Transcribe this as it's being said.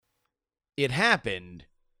It happened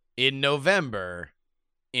in November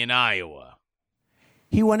in Iowa.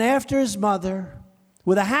 He went after his mother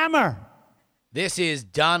with a hammer. This is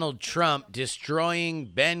Donald Trump destroying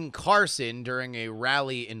Ben Carson during a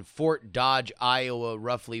rally in Fort Dodge, Iowa,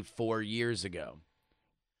 roughly 4 years ago.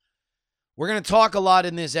 We're going to talk a lot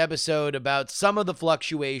in this episode about some of the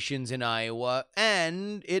fluctuations in Iowa,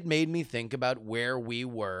 and it made me think about where we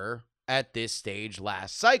were at this stage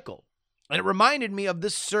last cycle. And it reminded me of the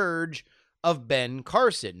surge of Ben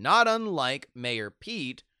Carson. Not unlike Mayor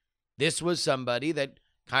Pete, this was somebody that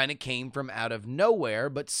kind of came from out of nowhere,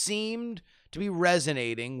 but seemed to be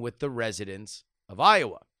resonating with the residents of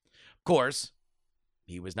Iowa. Of course,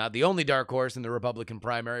 he was not the only dark horse in the Republican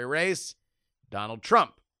primary race. Donald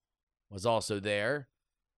Trump was also there.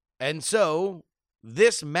 And so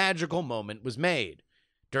this magical moment was made.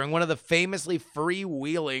 During one of the famously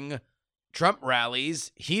freewheeling Trump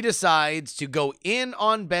rallies, he decides to go in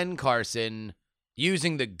on Ben Carson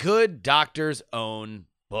using the Good Doctor's Own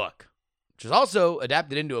book, which was also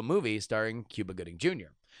adapted into a movie starring Cuba Gooding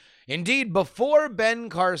Jr. Indeed, before Ben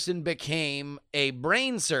Carson became a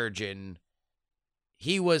brain surgeon,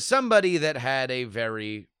 he was somebody that had a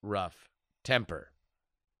very rough temper.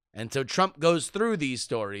 And so Trump goes through these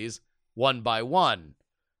stories one by one.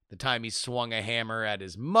 The time he swung a hammer at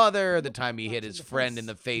his mother, the time he hit his friend in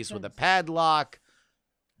the face with a padlock.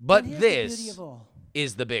 But this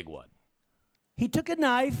is the big one. He took a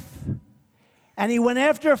knife and he went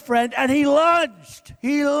after a friend and he lunged.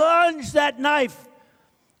 He lunged that knife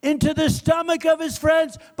into the stomach of his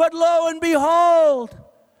friends. But lo and behold,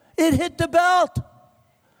 it hit the belt.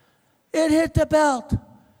 It hit the belt.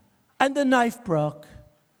 And the knife broke.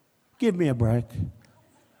 Give me a break.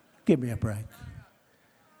 Give me a break.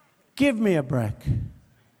 Give me a break.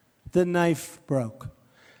 The knife broke.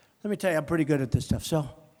 Let me tell you, I'm pretty good at this stuff. So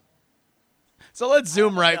let's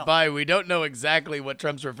zoom right by. We don't know exactly what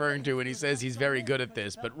Trump's referring to when he says he's very good at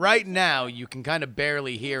this, but right now you can kind of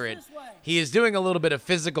barely hear it. He is doing a little bit of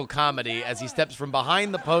physical comedy as he steps from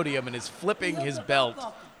behind the podium and is flipping his belt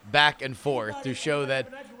back and forth to show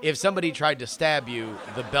that if somebody tried to stab you,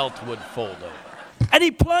 the belt would fold over. And he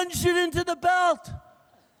plunged it into the belt.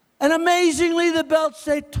 And amazingly, the belt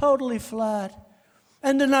stayed totally flat.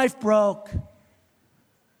 And the knife broke.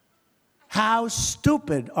 How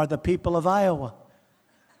stupid are the people of Iowa?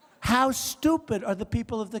 How stupid are the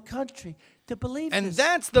people of the country to believe this? And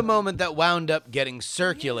that's the moment that wound up getting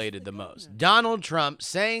circulated the most. Donald Trump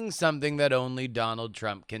saying something that only Donald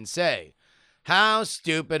Trump can say. How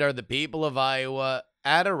stupid are the people of Iowa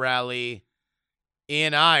at a rally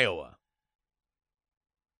in Iowa?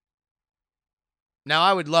 Now,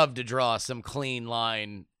 I would love to draw some clean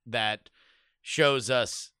line that shows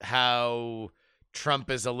us how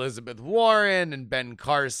Trump is Elizabeth Warren and Ben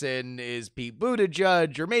Carson is Pete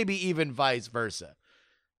Buttigieg, or maybe even vice versa.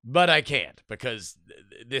 But I can't, because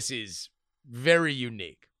this is very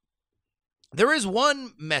unique. There is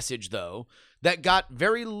one message, though, that got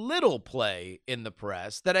very little play in the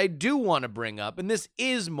press that I do want to bring up, and this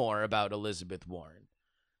is more about Elizabeth Warren.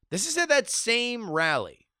 This is at that same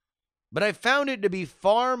rally. But I found it to be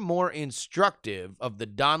far more instructive of the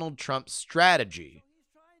Donald Trump strategy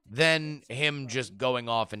than him just going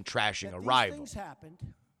off and trashing a rival. Things happened.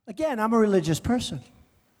 Again, I'm a religious person.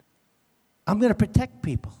 I'm going to protect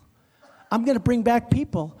people. I'm going to bring back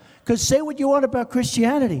people. Because say what you want about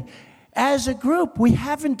Christianity. As a group, we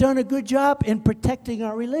haven't done a good job in protecting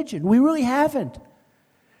our religion. We really haven't.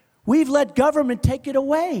 We've let government take it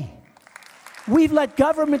away. We've let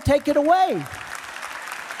government take it away.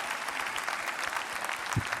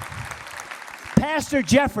 Pastor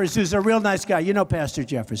Jeffers, who's a real nice guy. You know Pastor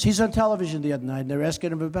Jeffers. He's on television the other night, and they're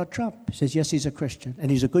asking him about Trump. He says, yes, he's a Christian, and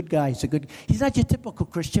he's a good guy. He's not your typical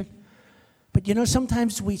Christian. But, you know,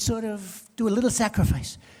 sometimes we sort of do a little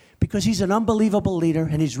sacrifice because he's an unbelievable leader,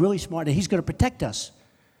 and he's really smart, and he's going to protect us.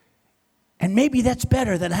 And maybe that's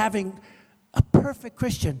better than having a perfect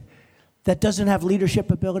Christian that doesn't have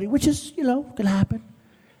leadership ability, which is, you know, going to happen,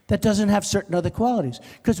 that doesn't have certain other qualities.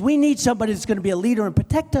 Because we need somebody that's going to be a leader and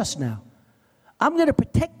protect us now. I'm going to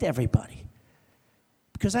protect everybody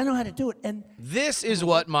because I know how to do it. And this is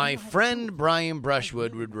what my friend Brian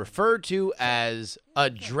Brushwood would refer to as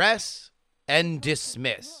address and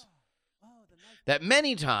dismiss. That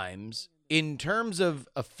many times, in terms of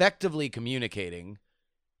effectively communicating,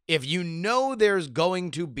 if you know there's going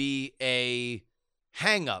to be a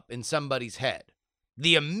hang-up in somebody's head,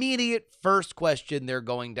 the immediate first question they're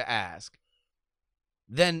going to ask,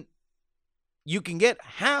 then you can get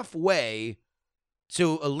halfway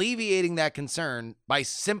to alleviating that concern by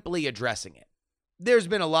simply addressing it. There's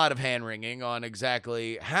been a lot of hand-wringing on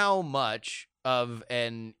exactly how much of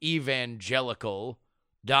an evangelical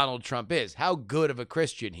Donald Trump is, how good of a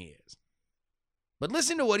Christian he is. But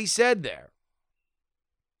listen to what he said there.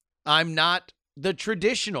 I'm not the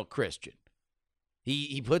traditional Christian.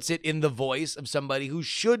 He puts it in the voice of somebody who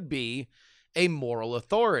should be a moral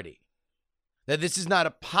authority. That this is not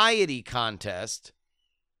a piety contest.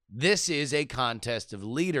 This is a contest of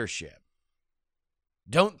leadership.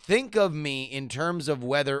 Don't think of me in terms of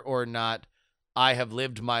whether or not I have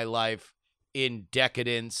lived my life in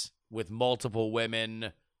decadence with multiple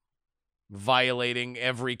women, violating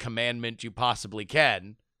every commandment you possibly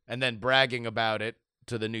can, and then bragging about it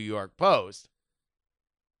to the New York Post.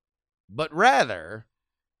 But rather,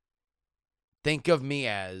 think of me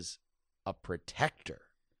as a protector.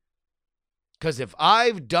 Because if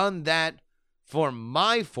I've done that for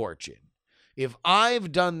my fortune, if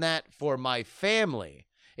I've done that for my family,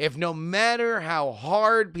 if no matter how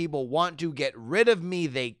hard people want to get rid of me,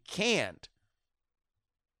 they can't,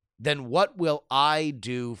 then what will I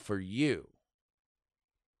do for you?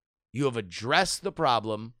 You have addressed the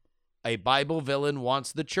problem. A Bible villain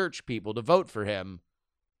wants the church people to vote for him,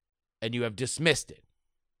 and you have dismissed it.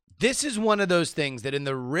 This is one of those things that in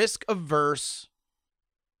the risk-averse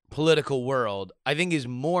political world, I think is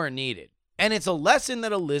more needed. And it's a lesson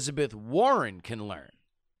that Elizabeth Warren can learn.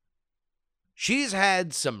 She's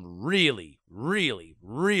had some really, really,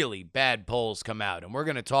 really bad polls come out, and we're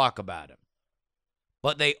going to talk about them.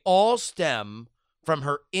 But they all stem from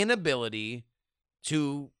her inability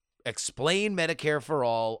to explain Medicare for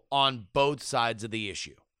All on both sides of the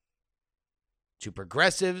issue. To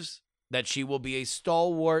progressives, that she will be a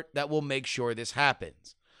stalwart that will make sure this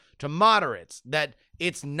happens. To moderates, that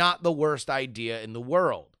it's not the worst idea in the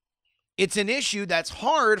world. It's an issue that's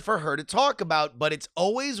hard for her to talk about, but it's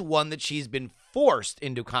always one that she's been forced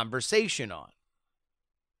into conversation on.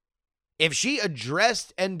 If she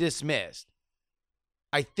addressed and dismissed,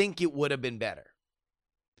 I think it would have been better.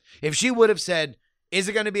 If she would have said, is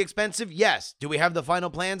it going to be expensive? Yes. Do we have the final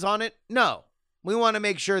plans on it? No. We want to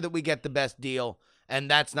make sure that we get the best deal,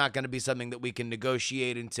 and that's not going to be something that we can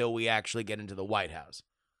negotiate until we actually get into the White House.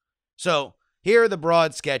 So here are the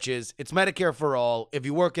broad sketches. It's Medicare for All. If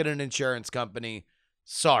you work at an insurance company,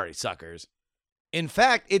 sorry, suckers. In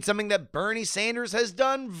fact, it's something that Bernie Sanders has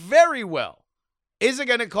done very well. Is it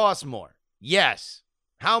going to cost more? Yes.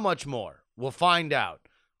 How much more? We'll find out.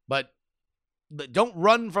 But don't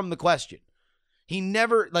run from the question. He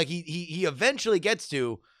never, he eventually gets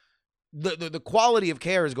to the quality of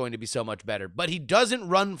care is going to be so much better, but he doesn't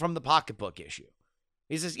run from the pocketbook issue.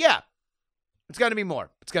 He says, yeah, it's going to be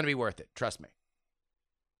more. It's going to be worth it. Trust me.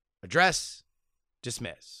 Address,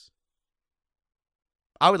 dismiss.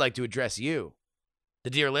 I would like to address you, the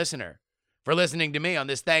dear listener, for listening to me on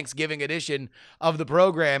this Thanksgiving edition of the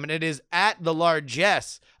program. And it is at the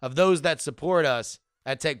largesse of those that support us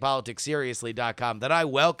at TakePoliticsSeriously.com that I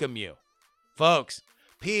welcome you. Folks,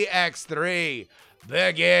 PX3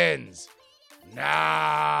 begins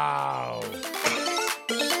now.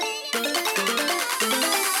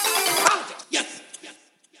 Yes.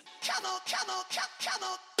 Come on.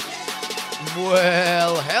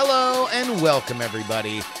 Well, hello and welcome,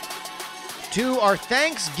 everybody, to our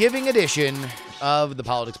Thanksgiving edition of the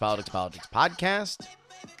Politics podcast,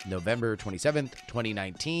 November 27th,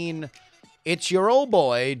 2019. It's your old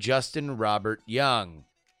boy, Justin Robert Young.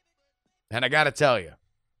 And I got to tell you,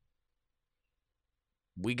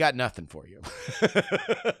 we got nothing for you.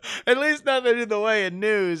 At least nothing in the way of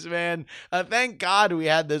news, man. Thank God we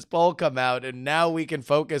had this poll come out, and now we can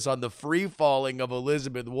focus on the free-falling of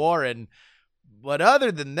Elizabeth Warren. But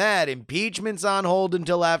other than that, impeachment's on hold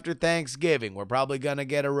until after Thanksgiving. We're probably going to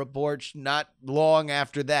get a report not long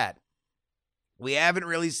after that. We haven't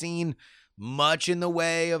really seen much in the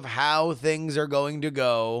way of how things are going to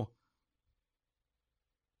go.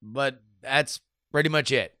 But that's pretty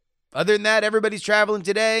much it. Other than that, everybody's traveling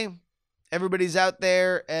today. Everybody's out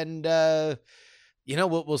there, and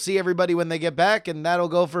we'll see everybody when they get back, and that'll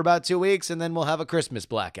go for about 2 weeks, and then we'll have a Christmas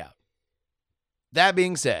blackout. That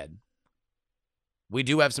being said, we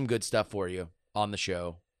do have some good stuff for you on the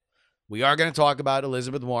show. We are going to talk about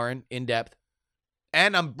Elizabeth Warren in depth,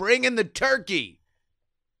 and I'm bringing the turkey.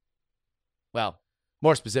 Well,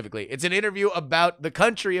 more specifically, it's an interview about the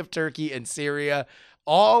country of Turkey and Syria,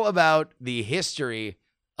 all about the history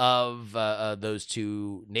of those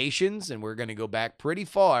two nations, and we're going to go back pretty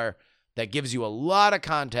far. That gives you a lot of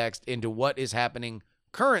context into what is happening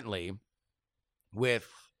currently with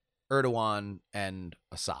Erdogan and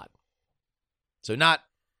Assad. So not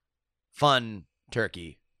fun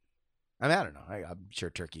Turkey. I mean, I don't know. I'm sure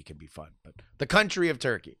Turkey can be fun, but the country of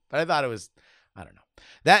Turkey. But I thought it was I don't know.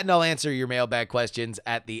 That, and I'll answer your mailbag questions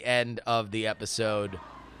at the end of the episode.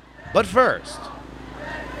 But first,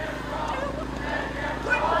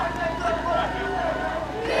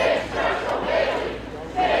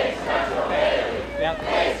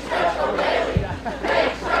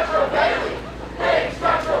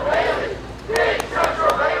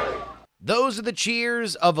 those are the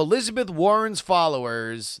cheers of Elizabeth Warren's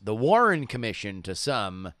followers, the Warren Commission to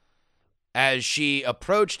some, as she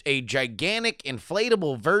approached a gigantic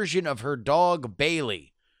inflatable version of her dog,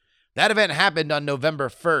 Bailey. That event happened on November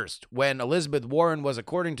 1st, when Elizabeth Warren was,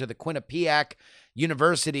 according to the Quinnipiac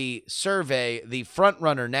University survey, the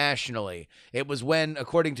frontrunner nationally. It was when,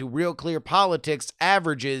 according to Real Clear Politics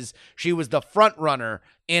averages, she was the frontrunner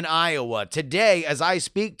in Iowa. Today, as I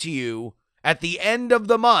speak to you, at the end of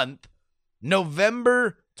the month,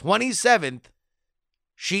 November 27th,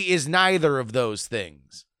 she is neither of those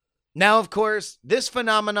things. Now, of course, this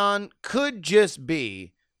phenomenon could just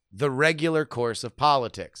be the regular course of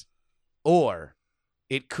politics, or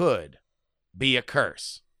it could be a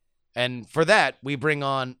curse. And for that, we bring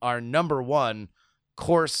on our number one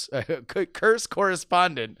curse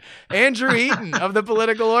correspondent, Andrew Heaton of the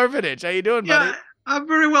Political Orphanage. How you doing, buddy? Yeah, I'm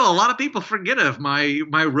very well. A lot of people forget of my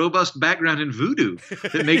robust background in voodoo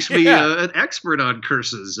that makes me an expert on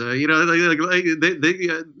curses.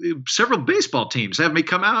 Several baseball teams have me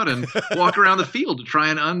come out and walk around the field to try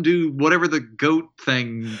and undo whatever the goat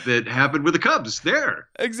thing that happened with the Cubs. There,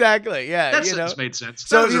 exactly. Yeah, that sentence made sense.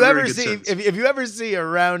 So if you ever see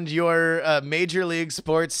around your major league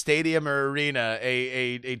sports stadium or arena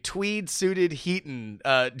a tweed suited Heaton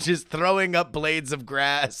just throwing up blades of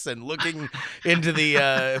grass and looking into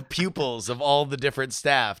the pupils of all the different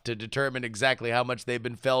staff to determine exactly how much they've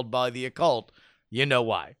been felled by the occult, you know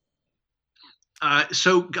why.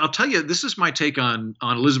 So I'll tell you, this is my take on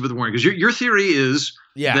Elizabeth Warren, because your theory is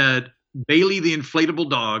that Bailey the inflatable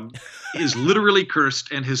dog is literally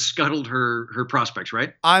cursed and has scuttled her prospects,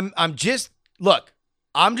 right? I'm just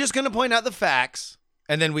going to point out the facts,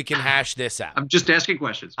 and then we can hash this out. I'm just asking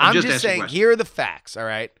questions. I'm just saying, here are the facts, all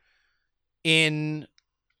right? In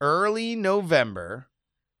early November,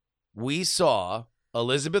 we saw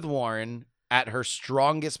Elizabeth Warren at her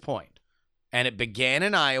strongest point, and it began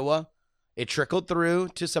in Iowa. It trickled through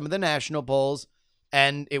to some of the national polls,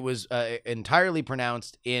 and it was entirely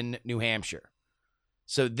pronounced in New Hampshire.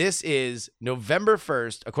 So this is November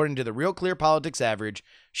 1st, according to the Real Clear Politics average.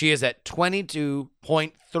 She is at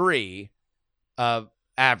 22.3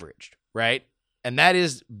 averaged, right? And that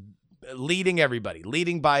is leading everybody,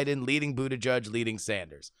 leading Biden, leading Buttigieg, leading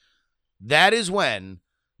Sanders. That is when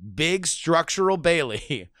Big Structural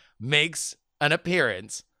Bailey makes an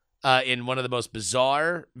appearance in one of the most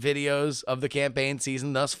bizarre videos of the campaign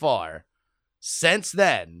season thus far. Since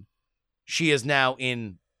then, she is now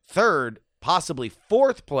in third, possibly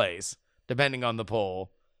fourth place, depending on the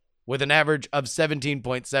poll, with an average of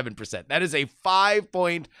 17.7%. That is a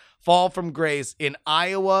 5-point fall from grace in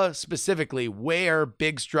Iowa, specifically, where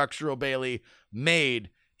Big Structural Bailey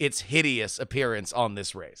made its hideous appearance on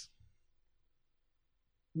this race.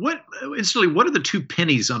 What are the two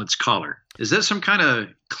pennies on its collar? Is that some kind of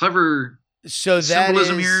clever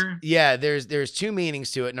symbolism here? Yeah, there's two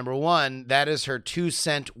meanings to it. Number one, that is her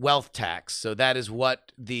 2-cent wealth tax. So that is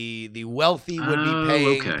what the wealthy would be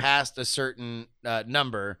paying past a certain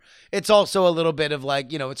number. It's also a little bit of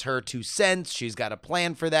like, it's her 2 cents. She's got a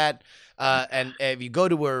plan for that. And if you go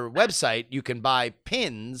to her website, you can buy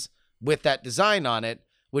pins with that design on it,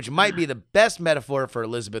 which might be the best metaphor for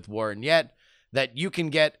Elizabeth Warren yet, that you can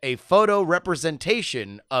get a photo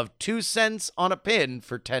representation of 2 cents on a pin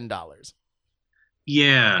for $10.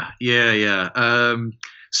 Yeah.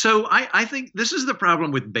 So I think this is the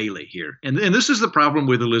problem with Bailey here. And this is the problem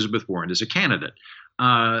with Elizabeth Warren as a candidate.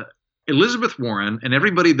 Elizabeth Warren, and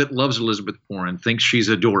everybody that loves Elizabeth Warren thinks she's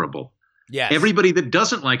adorable. Yes. Everybody that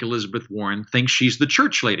doesn't like Elizabeth Warren thinks she's the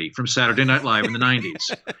church lady from Saturday Night Live in the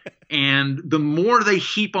 90s. And the more they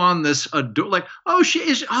heap on this,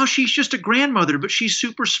 she's just a grandmother, but she's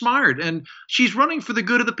super smart and she's running for the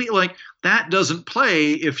good of the people. Like, that doesn't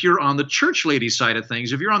play if you're on the church lady side of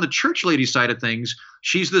things. If you're on the church lady side of things,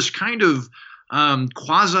 she's this kind of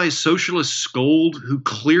quasi-socialist scold who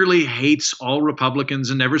clearly hates all Republicans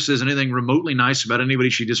and never says anything remotely nice about anybody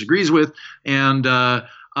she disagrees with. And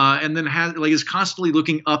then is constantly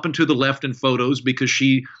looking up and to the left in photos because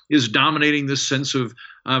she is dominating this sense of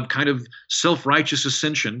kind of self-righteous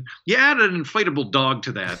ascension. You add an inflatable dog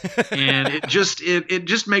to that, and it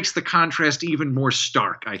just makes the contrast even more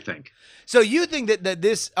stark, I think. So you think that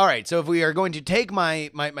this, all right, so if we are going to take my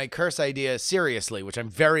curse idea seriously, which I'm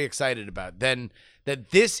very excited about, then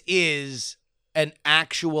that this is an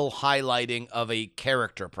actual highlighting of a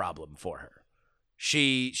character problem for her.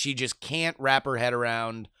 She just can't wrap her head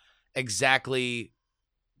around exactly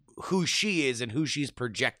who she is and who she's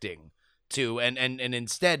projecting to, and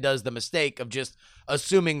instead does the mistake of just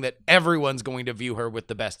assuming that everyone's going to view her with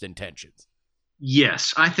the best intentions.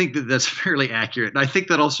 Yes, I think that that's fairly accurate. And I think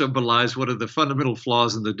that also belies one of the fundamental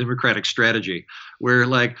flaws in the Democratic strategy, where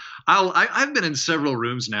like I've been in several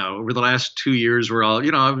rooms now over the last 2 years where I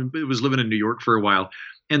was living in New York for a while,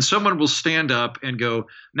 and someone will stand up and go,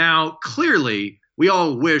 now clearly we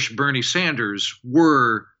all wish Bernie Sanders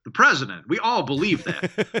were the president. We all believe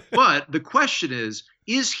that. But the question is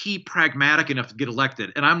he pragmatic enough to get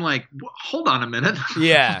elected? And I'm like, hold on a minute.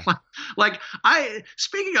 Yeah.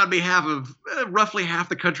 Speaking on behalf of roughly half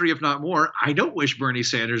the country, if not more, I don't wish Bernie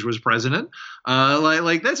Sanders was president.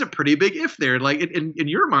 That's a pretty big if there. Like in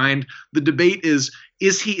your mind, the debate is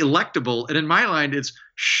he electable? And in my mind, it's,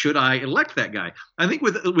 should I elect that guy? I think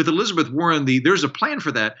with Elizabeth Warren, there's a plan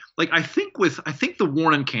for that. Like I think the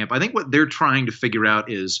Warren camp, I think what they're trying to figure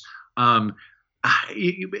out is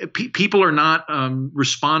people are not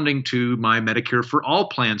responding to my Medicare for All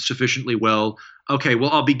plan sufficiently well. Okay, well,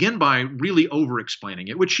 I'll begin by really over-explaining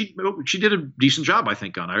it, which she did a decent job, I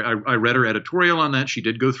think, on. I read her editorial on that. She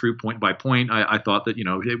did go through point by point. I thought that,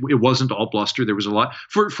 it wasn't all bluster. There was a lot.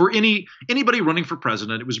 For anybody running for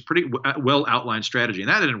president, it was a pretty well-outlined strategy, and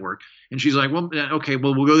that didn't work. And she's like, well, okay,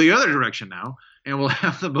 well, we'll go the other direction now, and we'll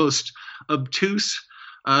have the most obtuse,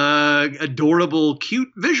 adorable, cute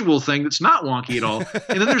visual thing that's not wonky at all.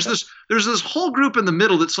 And then there's this whole group in the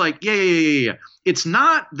middle that's like, yeah. It's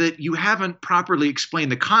not that you haven't properly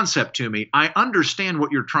explained the concept to me. I understand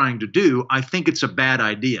what you're trying to do. I think it's a bad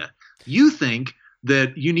idea. You think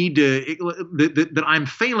that you need to that I'm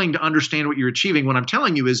failing to understand what you're achieving. What I'm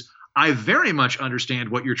telling you is I very much understand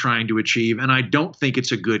what you're trying to achieve, and I don't think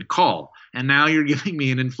it's a good call. And now you're giving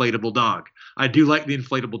me an inflatable dog. I do like the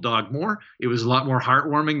inflatable dog more. It was a lot more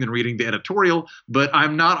heartwarming than reading the editorial, but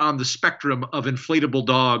I'm not on the spectrum of inflatable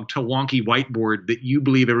dog to wonky whiteboard that you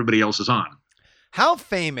believe everybody else is on. How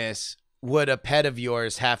famous would a pet of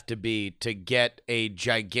yours have to be to get a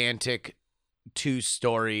gigantic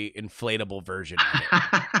 2-story inflatable version of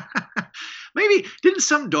it? Maybe didn't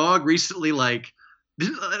some dog recently like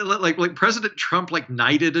President Trump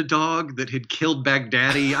knighted a dog that had killed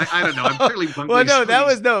Baghdadi? I don't know. I'm clearly well,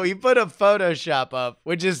 no, he put a Photoshop up,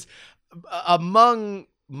 which is among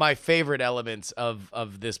my favorite elements of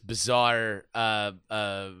this bizarre, the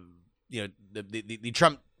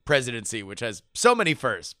Trump presidency, which has so many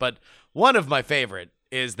firsts. But one of my favorite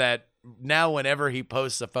is that now whenever he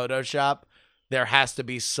posts a Photoshop, there has to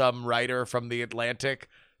be some writer from The Atlantic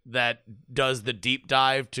that does the deep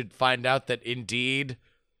dive to find out that indeed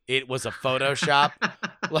it was a Photoshop.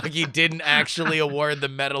 Like he didn't actually award the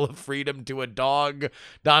Medal of Freedom to a dog.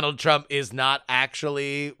 Donald Trump is not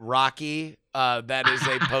actually Rocky. That is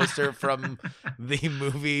a poster from the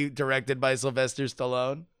movie directed by Sylvester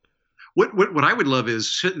Stallone. What I would love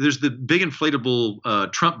is there's the big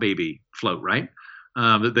inflatable Trump baby float, right?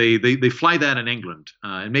 They fly that in England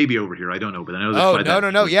and maybe over here. I don't know, but I know they fly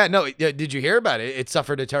that. No. Yeah, no. Did you hear about it? It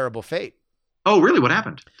suffered a terrible fate. Oh, really? What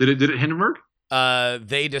happened? Did it Hindenburg?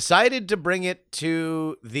 They decided to bring it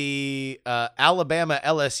to the Alabama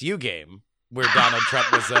LSU game where Donald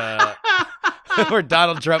Trump was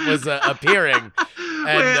appearing.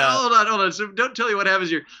 And, wait, hold on. So don't tell me what happens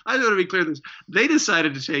here. I just want to be clear. They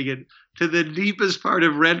decided to take it to the deepest part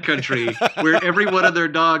of red country where every one of their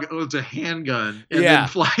dog owns a handgun and then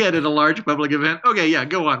fly it at a large public event. Okay, yeah,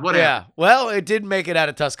 go on. What happened? Yeah, well, it did make it out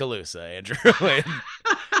of Tuscaloosa, Andrew.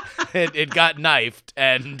 It got knifed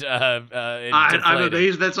and I'm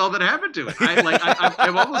amazed that's all that happened to it.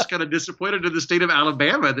 I'm almost kind of disappointed in the state of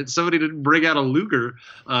Alabama that somebody didn't bring out a Luger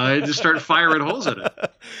and just start firing holes in it.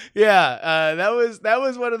 Yeah, that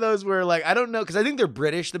was one of those where I don't know because I think they're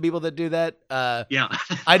British, the people that do that. Yeah,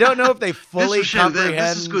 I don't know if they fully comprehend.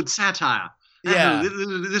 This is good satire. Yeah,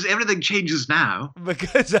 everything changes now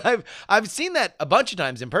because I've seen that a bunch of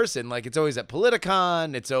times in person. Like it's always at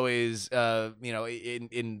Politicon, it's always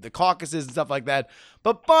in the caucuses and stuff like that.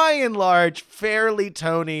 But by and large, fairly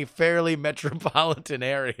Tony, fairly metropolitan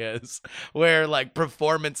areas where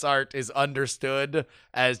performance art is understood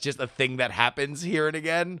as just a thing that happens here and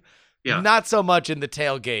again. Yeah, not so much in the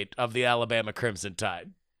tailgate of the Alabama Crimson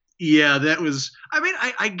Tide. Yeah, that was. I mean,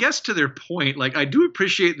 I guess to their point, I do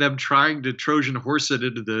appreciate them trying to Trojan horse it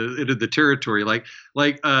into the territory.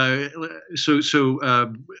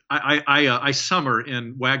 I summer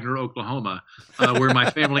in Wagner, Oklahoma, where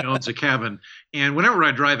my family owns a cabin, and whenever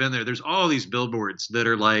I drive in there, there's all these billboards that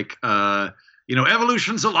are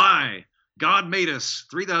evolution's a lie. God made us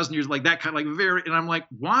 3,000 years, like that kind of like very. And I'm like,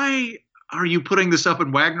 why are you putting this up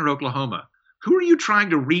in Wagner, Oklahoma? Who are you trying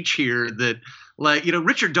to reach here? That like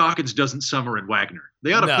Richard Dawkins doesn't summer in Wagner.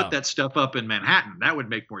 They ought to put that stuff up in Manhattan. That would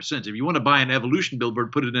make more sense. If you want to buy an evolution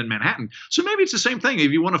billboard, put it in Manhattan. So maybe it's the same thing.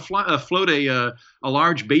 If you want to float a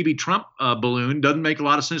large baby Trump balloon, doesn't make a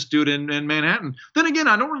lot of sense to do it in Manhattan. Then again,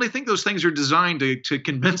 I don't really think those things are designed to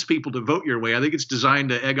convince people to vote your way. I think it's designed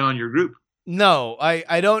to egg on your group. No,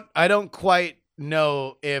 I don't quite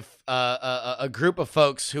know if a group of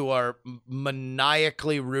folks who are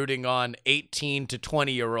maniacally rooting on 18 to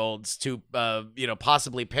 20-year-olds to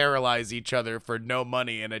possibly paralyze each other for no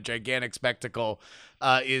money in a gigantic spectacle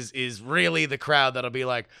is really the crowd that'll be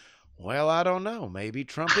like, well, I don't know, maybe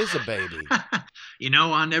Trump is a baby.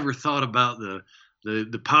 I never thought about the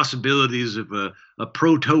possibilities of a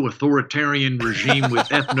proto-authoritarian regime with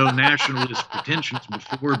ethno-nationalist pretensions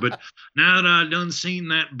before, but now that I've done seen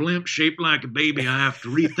that blimp shaped like a baby, I have to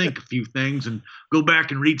rethink a few things and go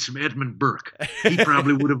back and read some Edmund Burke. He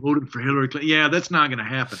probably would have voted for Hillary Clinton. Yeah, that's not going to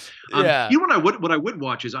happen. You know what I would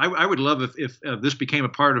watch is I would love if this became a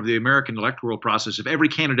part of the American electoral process, if every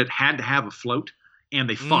candidate had to have a float and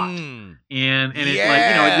they fought. And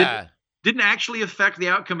it didn't actually affect the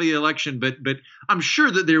outcome of the election, but I'm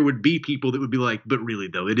sure that there would be people that would be like, but really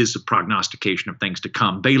though, it is a prognostication of things to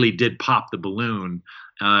come. Bailey did pop the balloon,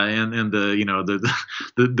 and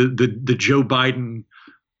the Joe Biden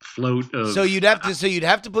float. So you'd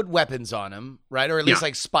have to put weapons on him, right? Or at least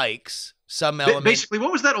like spikes, some element. Basically,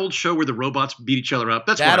 what was that old show where the robots beat each other up?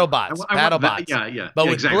 That's BattleBots. BattleBots. Yeah. But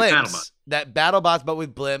yeah, with exactly. blimps, that BattleBots, but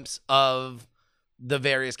with blimps of the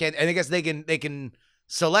various candidates. And I guess they can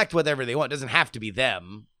select whatever they want. It doesn't have to be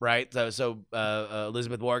them, right? So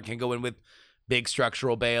Elizabeth Warren can go in with big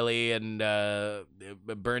structural Bailey, and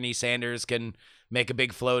Bernie Sanders can make a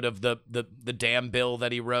big float of the damn bill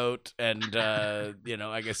that he wrote, and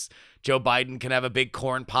I guess Joe Biden can have a big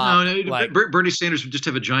corn pop. No, Bernie Sanders would just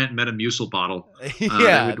have a giant Metamucil bottle.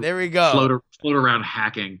 There we go. Float around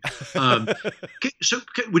hacking. So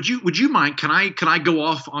would you mind? Can I go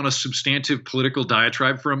off on a substantive political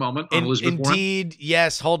diatribe for a moment on Elizabeth Warren? Indeed,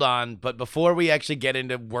 yes. Hold on, but before we actually get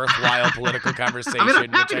into worthwhile political conversation, I'm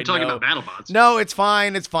happy to talk about BattleBots. No, it's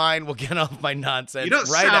fine. It's fine. We'll get off my nonsense. You don't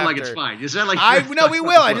sound like it's fine. You sound like we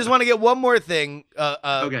will. I just want to get one more thing.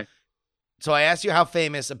 Okay. So I asked you how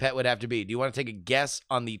famous a pet would have to be. Do you want to take a guess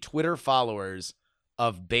on the Twitter followers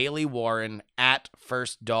of Bailey Warren at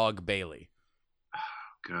First Dog Bailey?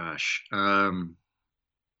 Gosh. I'm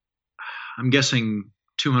guessing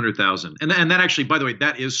 200,000. And that actually, by the way,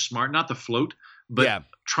 that is smart. Not the float, but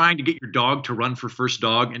trying to get your dog to run for first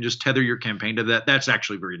dog and just tether your campaign to that. That's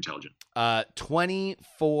actually very intelligent.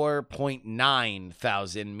 24.9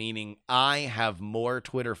 thousand, meaning I have more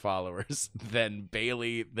Twitter followers than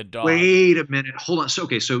Bailey the dog. Wait a minute. Hold on. So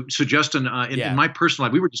Justin, in my personal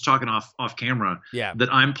life, we were just talking off camera that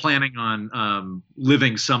I'm planning on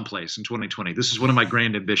living someplace in 2020. This is one of my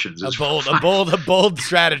grand ambitions. A bold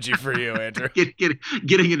strategy for you, Andrew.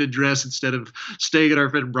 Getting an address instead of staying at our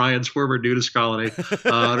friend Brian's former nudist colony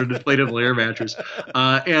on an inflatable air mattress.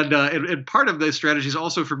 And part of the strategy is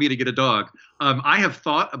also for me to get a dog. I have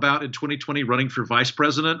thought about in 2020 running for vice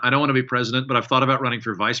president. I don't want to be president, but I've thought about running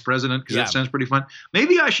for vice president because that sounds pretty fun.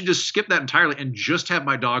 Maybe I should just skip that entirely and just have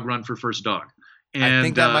my dog run for first dog. And I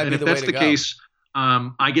think that might be the way to go. If that's the case,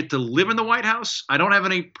 I get to live in the White House. I don't have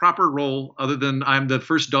any proper role other than I'm the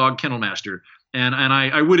first dog kennel master. And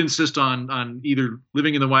I would insist on either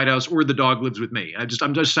living in the White House or the dog lives with me.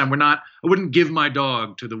 I'm just saying I wouldn't give my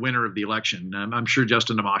dog to the winner of the election. I'm sure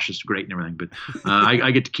Justin Amash is great and everything, but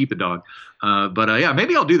I get to keep the dog.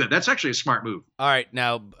 Maybe I'll do that. That's actually a smart move. All right,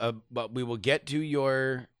 now, but we will get to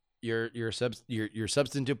your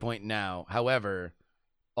substantive point now. However,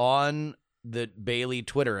 on the Bailey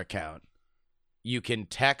Twitter account, you can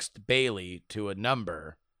text Bailey to a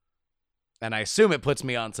number. And I assume it puts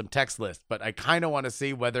me on some text list, but I kind of want to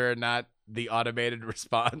see whether or not the automated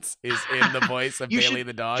response is in the voice of Bailey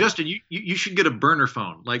the dog. Justin, you should get a burner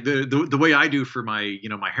phone, like the way I do for my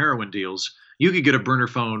my heroin deals. You could get a burner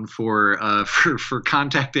phone for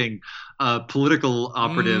contacting political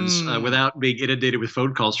operatives without being inundated with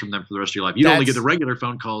phone calls from them for the rest of your life. You'd only get the regular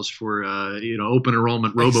phone calls for open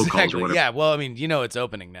enrollment robocalls or whatever. Yeah, well, I mean, it's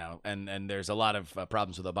opening now, and there's a lot of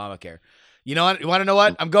problems with Obamacare. You know what? You want to know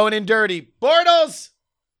what? I'm going in dirty. Bortles!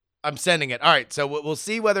 I'm sending it. All right, so we'll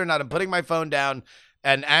see whether or not I'm putting my phone down.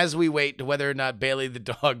 And as we wait to whether or not Bailey the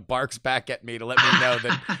dog barks back at me to let me know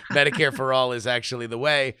that Medicare for All is actually the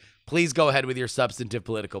way, please go ahead with your substantive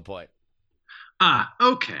political point.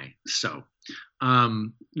 Okay. So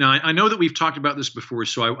Now, I know that we've talked about this before,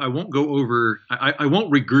 so I won't go over. I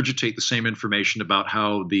won't regurgitate the same information about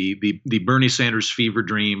how the Bernie Sanders fever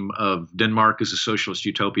dream of Denmark as a socialist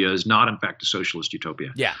utopia is not, in fact, a socialist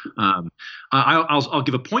utopia. Yeah. I'll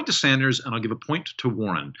give a point to Sanders and I'll give a point to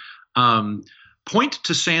Warren. Point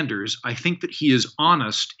to Sanders, I think that he is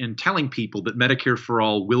honest in telling people that Medicare for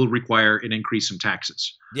All will require an increase in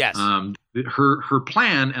taxes. Yes. Her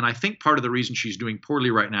plan, and I think part of the reason she's doing poorly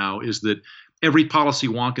right now, is that every policy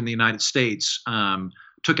wonk in the United States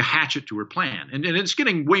took a hatchet to her plan. And it's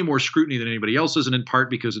getting way more scrutiny than anybody else's, and in part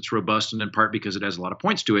because it's robust and in part because it has a lot of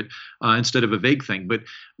points to it instead of a vague thing. But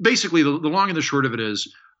basically, the long and the short of it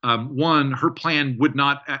is, one, her plan would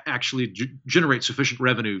not actually generate sufficient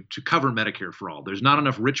revenue to cover Medicare for All. There's not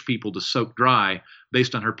enough rich people to soak dry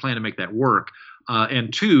based on her plan to make that work.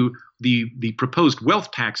 And two, the proposed wealth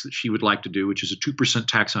tax that she would like to do, which is a 2%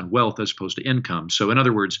 tax on wealth as opposed to income. So in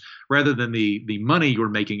other words, rather than the money you're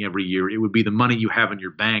making every year, it would be the money you have in your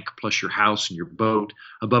bank plus your house and your boat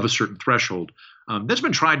above a certain threshold. That's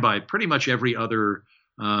been tried by pretty much every other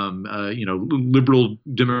liberal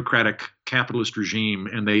democratic capitalist regime,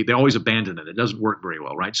 and they always abandon it. It doesn't work very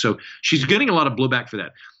well, right? So she's getting a lot of blowback for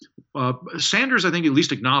that. Sanders, I think, at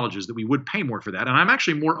least acknowledges that we would pay more for that, and I'm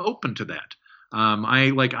actually more open to that.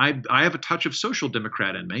 I have a touch of social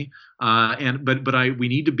democrat in me, but we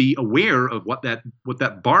need to be aware of what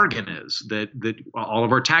that bargain is, that all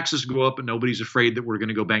of our taxes go up and nobody's afraid that we're going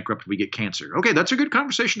to go bankrupt if we get cancer. Okay, that's a good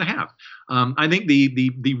conversation to have. I think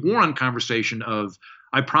the Warren conversation of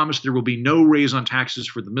I promise there will be no raise on taxes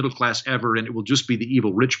for the middle class ever, and it will just be the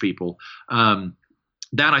evil rich people.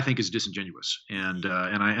 That I think is disingenuous, and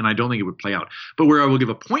I don't think it would play out. But where I will give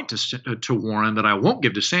a point to Warren that I won't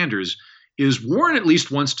give to Sanders is Warren at least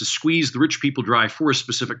wants to squeeze the rich people dry for a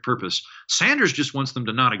specific purpose. Sanders just wants them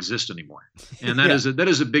to not exist anymore, and that is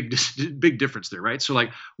a big difference there, right? So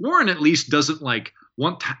like Warren at least doesn't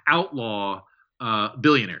want to outlaw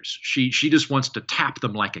billionaires. She just wants to tap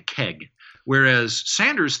them like a keg. Whereas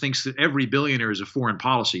Sanders thinks that every billionaire is a foreign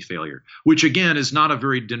policy failure, which again is not a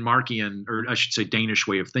very Denmarkian, or I should say Danish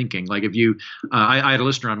way of thinking. Like if you, I had a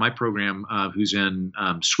listener on my program who's in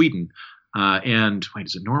Sweden, and wait,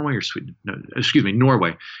 is it Norway or Sweden? No, excuse me,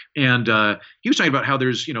 Norway. And he was talking about how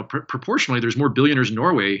there's, proportionally there's more billionaires in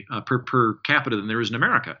Norway per capita than there is in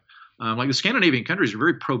America. Like the Scandinavian countries are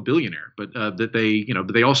very pro-billionaire, but that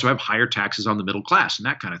they also have higher taxes on the middle class and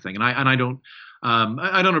that kind of thing. And I don't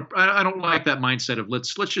like that mindset of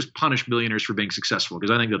let's just punish billionaires for being successful, because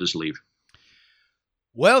I think they'll just leave.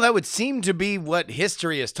 Well, that would seem to be what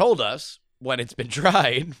history has told us when it's been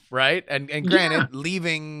tried, right? And granted,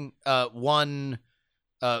 leaving one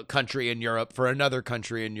country in Europe for another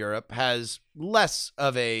country in Europe has less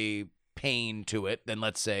of a pain to it than,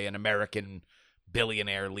 let's say, an American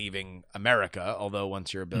billionaire leaving America, although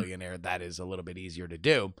once you're a billionaire, that is a little bit easier to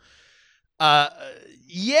do.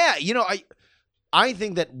 I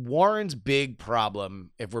think that Warren's big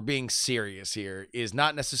problem, if we're being serious here, is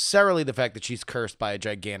not necessarily the fact that she's cursed by a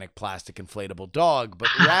gigantic plastic inflatable dog, but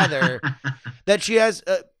rather that she has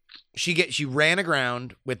she ran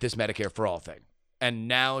aground with this Medicare for All thing, and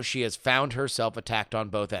now she has found herself attacked on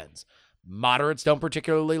both ends. Moderates don't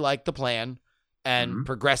particularly like the plan, and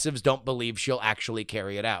progressives don't believe she'll actually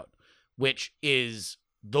carry it out, which is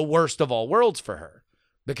the worst of all worlds for her,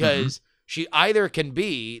 because she either can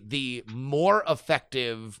be the more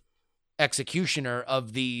effective executioner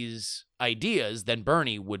of these ideas than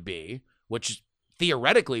Bernie would be, which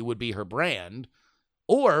theoretically would be her brand,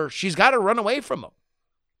 or she's got to run away from them.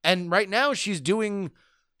 And right now she's kind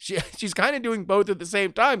of doing both at the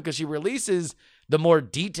same time, because she releases the more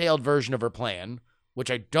detailed version of her plan, which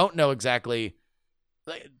I don't know exactly.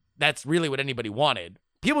 That's really what anybody wanted.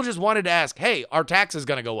 People just wanted to ask, hey, our tax is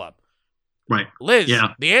going to go up. Right. Liz,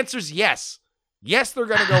 the answer is yes. Yes, they're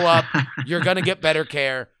going to go up. You're going to get better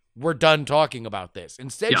care. We're done talking about this.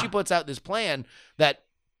 Instead, she puts out this plan that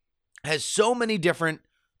has so many different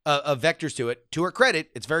vectors to it. To her credit,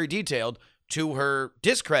 it's very detailed. To her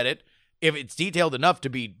discredit, if it's detailed enough to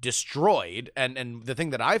be destroyed, and the thing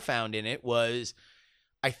that I found in it was,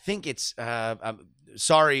 I think it's,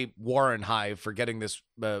 sorry, Warren Hive, for getting this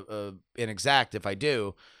inexact if I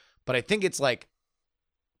do, but I think it's like,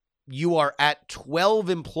 you are at 12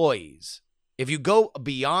 employees. If you go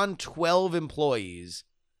beyond 12 employees,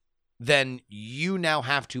 then you now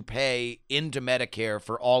have to pay into Medicare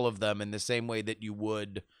for all of them in the same way that you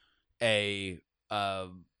would pay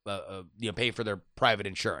for their private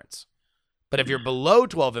insurance. But if you're below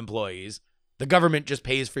 12 employees, the government just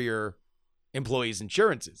pays for your employees'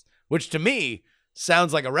 insurances, which to me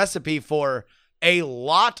sounds like a recipe for a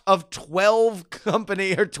lot of 12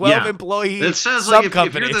 company or 12 employee That sounds like if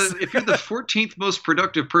sub-companies. if you're the 14th most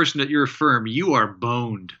productive person at your firm, you are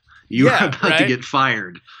boned. You are about to get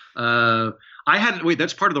fired.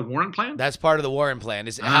 That's part of the Warren plan? That's part of the Warren plan.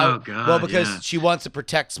 Because she wants to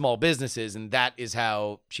protect small businesses, and that is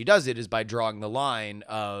how she does it, is by drawing the line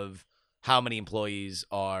of how many employees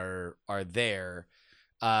are there.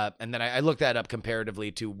 And then I looked that up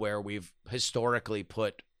comparatively to where we've historically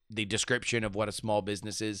put the description of what a small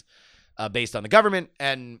business is based on the government,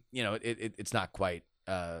 and it's not quite.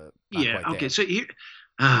 Okay. There. So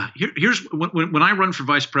here's when I run for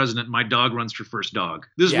vice president, my dog runs for first dog.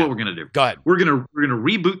 This is what we're gonna do. Go ahead. We're gonna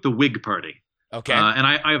reboot the Whig Party. Okay. And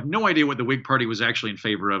I have no idea what the Whig Party was actually in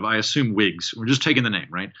favor of. I assume Whigs. We're just taking the name,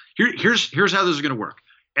 right? Here's how this is gonna work.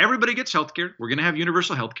 Everybody gets health care. We're gonna have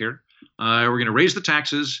universal health care. We're going to raise the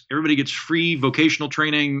taxes. Everybody gets free vocational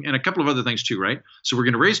training and a couple of other things too, right? So we're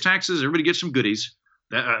going to raise taxes. Everybody gets some goodies.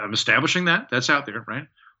 I'm establishing that. That's out there, right?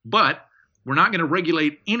 But we're not going to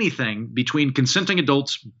regulate anything between consenting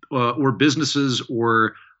adults or businesses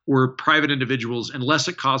or private individuals unless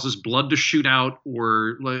it causes blood to shoot out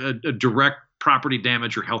or a direct property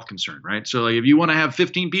damage or health concern, right? So if you want to have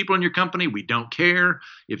 15 people in your company, we don't care.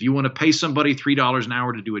 If you want to pay somebody $3 an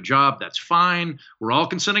hour to do a job, that's fine. We're all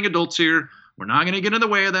consenting adults here. We're not going to get in the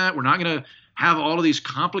way of that. We're not going to have all of these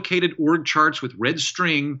complicated org charts with red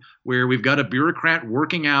string where we've got a bureaucrat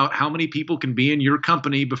working out how many people can be in your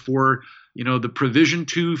company before the provision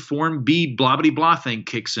 2 form B blah blah blah thing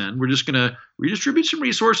kicks in. We're just going to redistribute some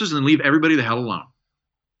resources and then leave everybody the hell alone.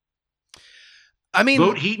 I mean,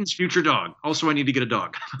 vote Heaton's future dog. Also, I need to get a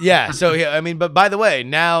dog. Yeah. So, but by the way,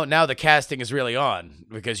 now the casting is really on,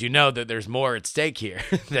 because that there's more at stake here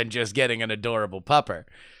than just getting an adorable pupper.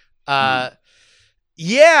 Yeah.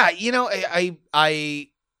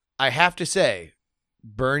 I have to say,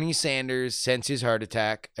 Bernie Sanders, since his heart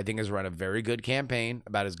attack, I think has run a very good campaign,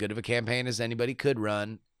 about as good of a campaign as anybody could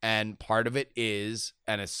run. And part of it is,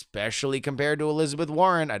 and especially compared to Elizabeth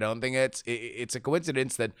Warren, I don't think it's a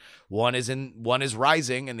coincidence that one is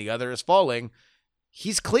rising and the other is falling.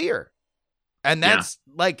 He's clear. And that's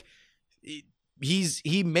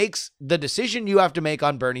he makes the decision you have to make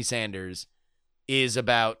on Bernie Sanders is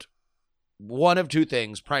about one of two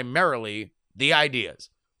things, primarily the ideas.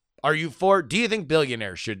 Do you think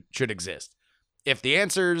billionaires should exist? If the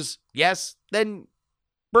answer's yes, then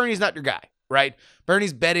Bernie's not your guy. Right?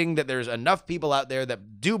 Bernie's betting that there's enough people out there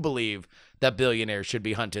that do believe that billionaires should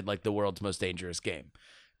be hunted like the world's most dangerous game.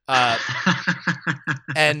 And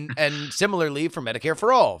similarly for Medicare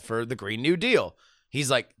for All, for the Green New Deal.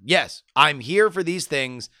 He's like, yes, I'm here for these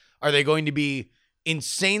things. Are they going to be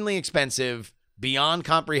insanely expensive, beyond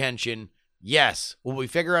comprehension? Yes. Will we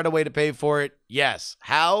figure out a way to pay for it? Yes.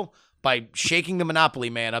 How? By shaking the monopoly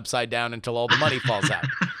man upside down until all the money falls out.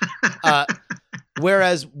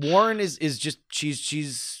 Whereas Warren is just,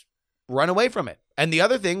 she's run away from it. And the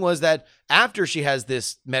other thing was that after she has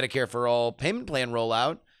this Medicare for All payment plan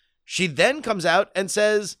rollout, she then comes out and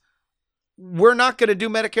says, we're not going to do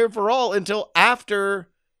Medicare for All until after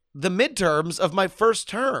the midterms of my first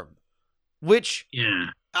term, which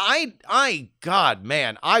God,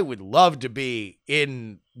 man, I would love to be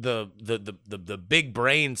in the big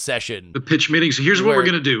brain session, the pitch meeting. So here's what we're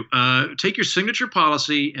going to do. Take your signature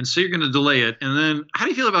policy and say you're going to delay it. And then how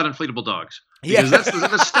do you feel about inflatable dogs? Because that's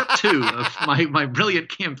step 2 of my brilliant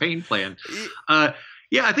campaign plan. I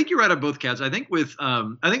think you're right on both counts. I think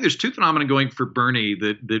I think there's 2 phenomena going for Bernie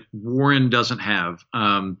that Warren doesn't have.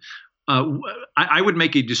 I would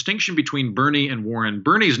make a distinction between Bernie and Warren.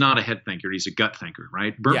 Bernie's not a head thinker; he's a gut thinker,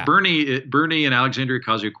 right? Bernie and Alexandria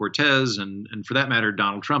Ocasio-Cortez, and for that matter,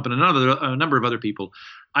 Donald Trump and a number of other people.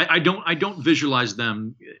 I don't visualize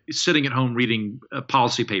them sitting at home reading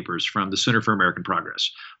policy papers from the Center for American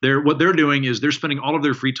Progress. What they're doing is they're spending all of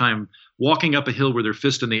their free time walking up a hill with their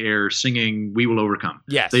fist in the air, singing "We Will Overcome."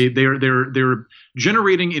 Yes, they're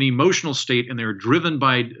generating an emotional state, and they're driven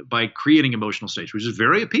by creating emotional states, which is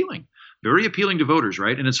very appealing to voters,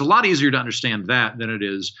 right? And it's a lot easier to understand that than it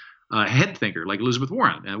is a head thinker like Elizabeth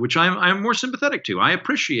Warren, which I'm more sympathetic to. I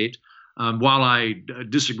appreciate. While I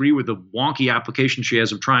disagree with the wonky application she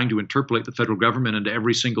has of trying to interpolate the federal government into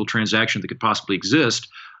every single transaction that could possibly exist,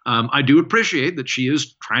 I do appreciate that she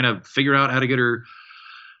is trying to figure out how to get her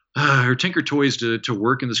Tinker Toys to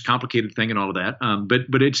work in this complicated thing and all of that.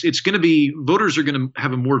 But it's going to be, voters are going to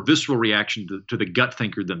have a more visceral reaction to the gut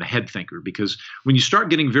thinker than the head thinker, because when you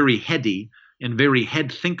start getting very heady and very head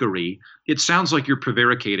thinkery, it sounds like you're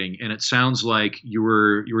prevaricating, and it sounds like you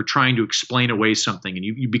were trying to explain away something, and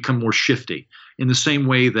you become more shifty, in the same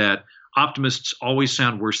way that optimists always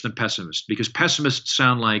sound worse than pessimists, because pessimists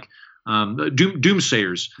sound like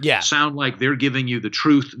doomsayers sound like they're giving you the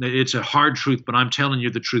truth. It's a hard truth, but I'm telling you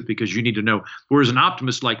the truth because you need to know. Whereas an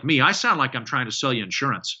optimist like me, I sound like I'm trying to sell you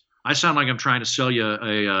insurance. I sound like I'm trying to sell you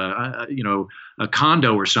a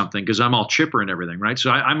condo or something because I'm all chipper and everything, right?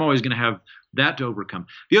 So I'm always going to have that to overcome.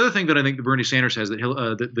 The other thing that I think that Bernie Sanders has that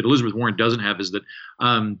Elizabeth Warren doesn't have is that,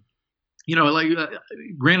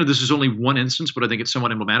 granted, this is only one instance, but I think it's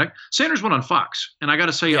somewhat emblematic. Sanders went on Fox, and I got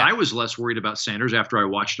to say, I was less worried about Sanders after I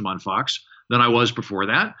watched him on Fox than I was before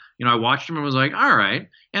that. I watched him and was like, all right.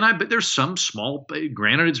 But there's some small,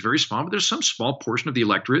 granted it's very small, but there's some small portion of the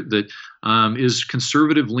electorate that is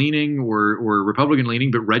conservative leaning or Republican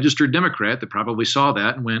leaning, but registered Democrat that probably saw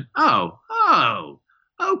that and went, oh,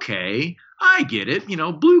 okay, I get it.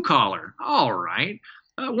 Blue collar. All right.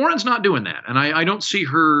 Warren's not doing that. And I don't see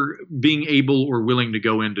her being able or willing to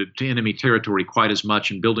go into enemy territory quite as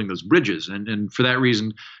much and building those bridges. And for that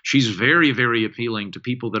reason, she's very, very appealing to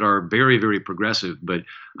people that are very, very progressive, but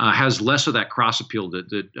has less of that cross appeal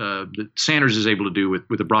that Sanders is able to do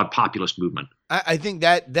with a broad populist movement. I think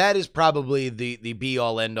that is probably the be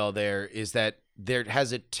all end all there, is that there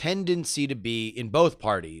has a tendency to be in both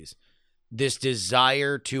parties this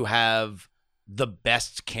desire to have the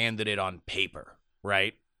best candidate on paper.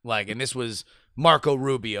 Right? And this was Marco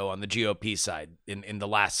Rubio on the GOP side in the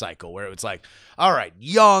last cycle, where it was like, all right,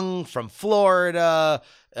 young from Florida,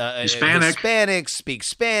 Hispanic, speaks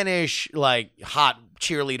Spanish, hot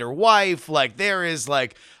cheerleader wife. There is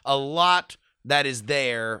a lot that is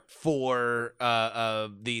there for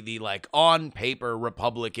the on paper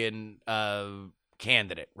Republican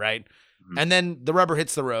candidate, right? Mm-hmm. And then the rubber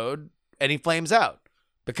hits the road and he flames out.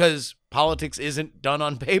 Because politics isn't done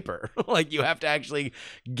on paper. You have to actually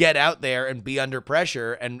get out there and be under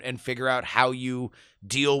pressure and figure out how you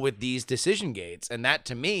deal with these decision gates. And that,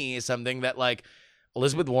 to me, is something that,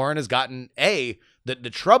 Elizabeth Warren has gotten. The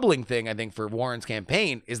troubling thing, I think, for Warren's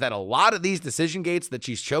campaign is that a lot of these decision gates that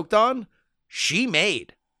she's choked on, she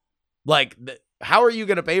made. How are you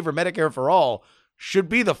going to pay for Medicare for All should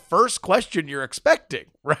be the first question you're expecting,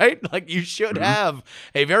 right? You should have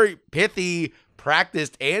a very pithy,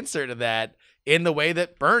 practiced answer to that in the way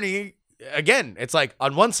that Bernie, again, it's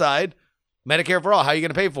on one side, Medicare for All, how are you going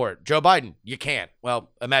to pay for it? Joe Biden, you can't. Well,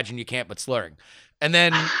 imagine you can't, but slurring. And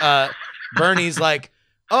then Bernie's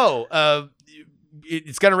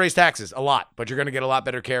it's going to raise taxes a lot, but you're going to get a lot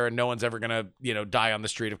better care and no one's ever going to, die on the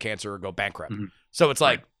street of cancer or go bankrupt. Mm-hmm. So it's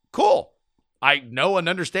cool. I know and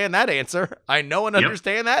understand that answer.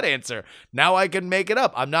 Understand that answer. Now I can make it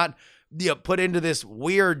up. I'm not put into this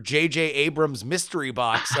weird J.J. Abrams mystery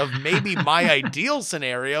box of maybe my ideal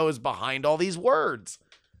scenario is behind all these words.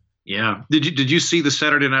 Yeah. Did you see the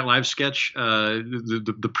Saturday Night Live sketch,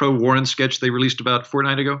 the pro Warren sketch they released about a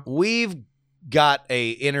fortnight ago? We've got a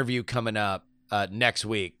interview coming up next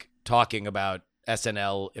week talking about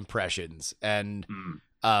SNL impressions, and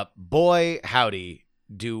boy howdy,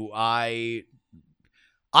 do I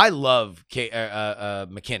love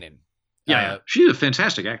McKinnon. Yeah, she's a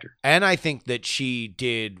fantastic actor. And I think that she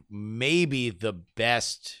did maybe the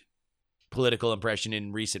best political impression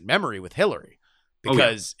in recent memory with Hillary,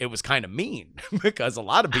 because it was kind of mean, because a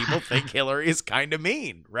lot of people think Hillary is kind of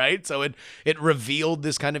mean, right? So it revealed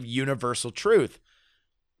this kind of universal truth.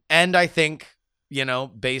 And I think,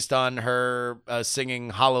 based on her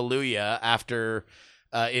singing Hallelujah after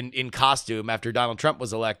in costume after Donald Trump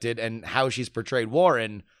was elected and how she's portrayed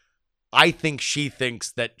Warren, I think she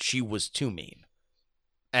thinks that she was too mean.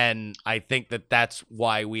 And I think that that's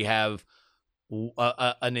why we have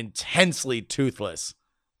an intensely toothless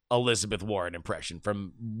Elizabeth Warren impression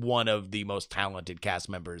from one of the most talented cast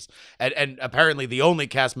members. And apparently the only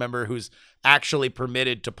cast member who's actually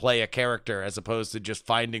permitted to play a character as opposed to just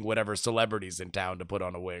finding whatever celebrities in town to put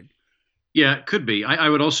on a wig. Yeah, it could be. I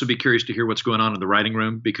would also be curious to hear what's going on in the writing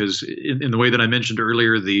room, because in the way that I mentioned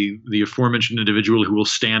earlier, the aforementioned individual who will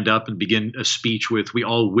stand up and begin a speech with "We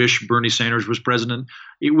all wish Bernie Sanders was president."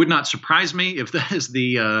 It would not surprise me if that is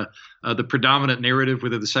the predominant narrative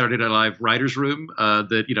within the Saturday Night Live writers' room.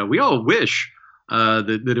 That we all wish that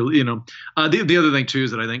the other thing too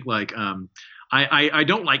is that I think I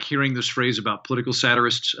don't like hearing this phrase about political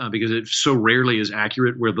satirists because it so rarely is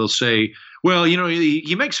accurate, where they'll say, well,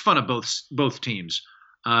 he makes fun of both teams.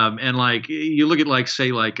 And you look at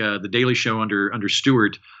the Daily Show under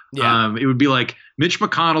Stewart, it would be like Mitch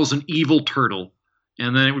McConnell's an evil turtle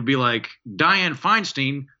And then it would be like, Dianne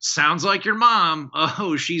Feinstein sounds like your mom.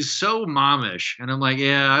 Oh, she's so momish. And I'm like,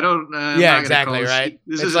 yeah, I don't. Yeah, exactly, right?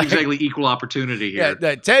 This It's isn't like- exactly equal opportunity here.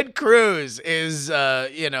 Yeah, Ted Cruz is,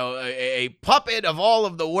 a puppet of all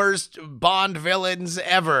of the worst Bond villains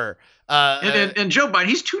ever. And Joe Biden,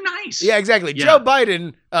 he's too nice. Yeah, exactly. Yeah. Joe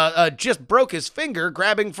Biden just broke his finger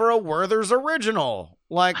grabbing for a Werther's original.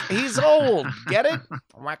 Like, he's old. Get it?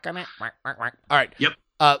 All right. Yep.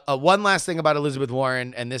 One last thing about Elizabeth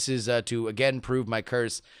Warren, and this is to, again, prove my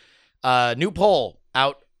curse. New poll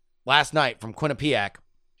out last night from Quinnipiac.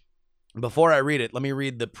 Before I read it, let me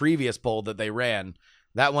read the previous poll that they ran.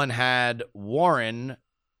 That one had Warren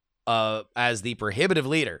as the prohibitive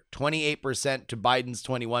leader, 28% to Biden's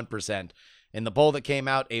 21%. In the poll that came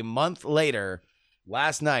out a month later,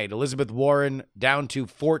 last night, Elizabeth Warren down to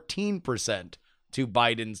 14% to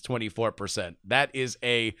Biden's 24%. That is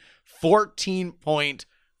a 14-point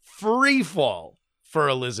free fall for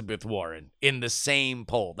Elizabeth Warren in the same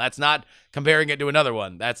poll. That's not comparing it to another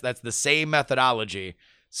one. That's the same methodology.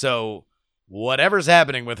 So whatever's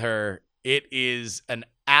happening with her, it is an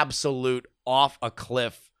absolute off a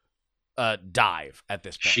cliff dive at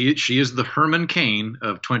this point. She is the Herman Cain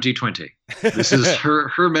of 2020. This is her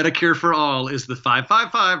Medicare for All is the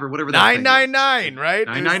 555 or whatever that 999, right?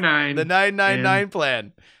 999. The 999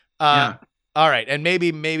 plan. Yeah. All right, and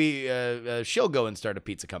maybe she'll go and start a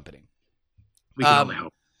pizza company. We can only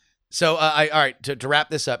hope. So all right, to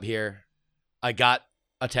wrap this up here, I got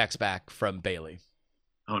a text back from Bailey.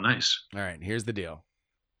 Oh, nice. All right, here's the deal.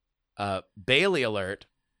 Bailey alert.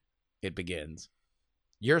 It begins.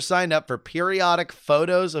 You're signed up for periodic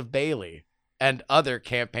photos of Bailey and other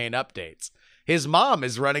campaign updates. His mom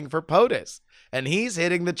is running for POTUS, and he's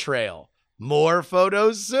hitting the trail. More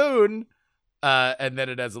photos soon. And then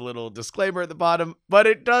it has a little disclaimer at the bottom, but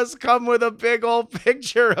it does come with a big old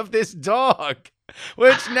picture of this dog,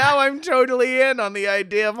 which now I'm totally in on the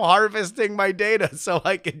idea of harvesting my data so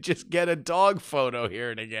I can just get a dog photo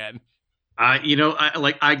here and again. I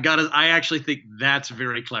actually think that's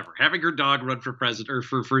very clever. Having her dog run for president or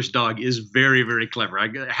for first dog is very, very clever.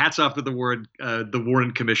 Hats off to the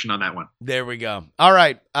Warren Commission on that one. There we go. All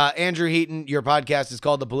right. Andrew Heaton, your podcast is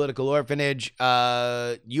called The Political Orphanage.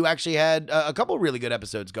 You actually had a couple really good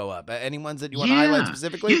episodes go up. Any ones that you want to highlight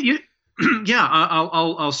specifically? Yeah,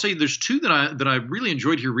 I'll say there's two that I really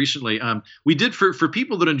enjoyed here recently. We did for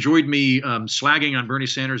people that enjoyed me slagging on Bernie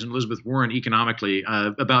Sanders and Elizabeth Warren economically.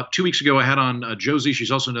 About 2 weeks ago, I had on Josie.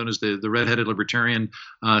 She's also known as the redheaded libertarian,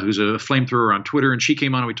 who's a flamethrower on Twitter, and she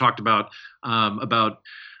came on and we talked about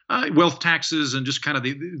wealth taxes and just kind of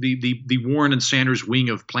the Warren and Sanders wing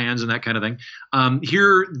of plans and that kind of thing.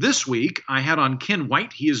 Here this week, I had on Ken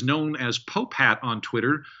White. He is known as Pope Hat on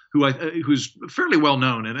Twitter, who's fairly well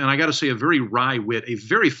known, and I got to say a very wry wit, a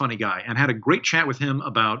very funny guy, and had a great chat with him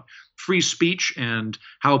about free speech and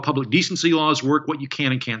how public decency laws work, what you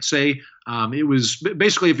can and can't say. It was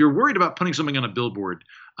basically if you're worried about putting something on a billboard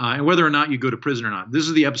and whether or not you go to prison or not, this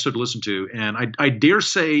is the episode to listen to. And I dare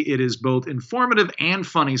say it is both informative and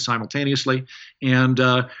funny simultaneously. And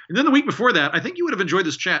then the week before that, I think you would have enjoyed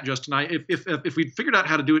this chat, Justin. If we'd figured out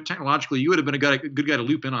how to do it technologically, you would have been a good guy to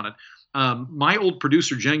loop in on it. My old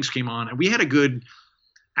producer Jennings came on, and we had a good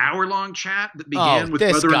hour-long chat that began with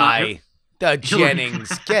whether or not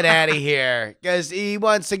Jennings, get out of here, because he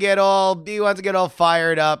wants to get all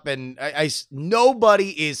fired up, and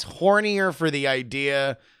nobody is hornier for the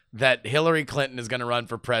idea that Hillary Clinton is going to run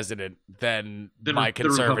for president than my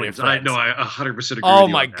conservative friends. I 100% agree. Oh with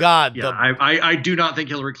you my on that. God! Yeah, I do not think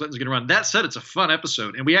Hillary Clinton's going to run. That said, it's a fun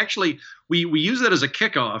episode, and we actually we use that as a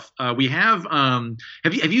kickoff. We have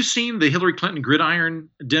you seen the Hillary Clinton gridiron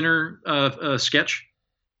dinner sketch?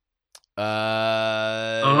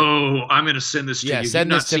 I'm going to send this to you.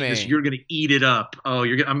 Send this to me. You're going to eat it up.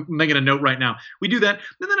 I'm making a note right now. We do that,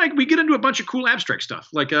 and then we get into a bunch of cool abstract stuff.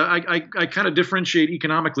 Like I kind of differentiate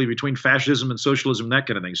economically between fascism and socialism, that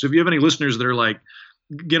kind of thing. So if you have any listeners that are like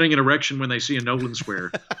getting an erection when they see a Nolan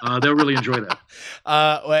Square, they'll really enjoy that.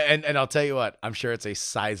 And I'll tell you what, I'm sure it's a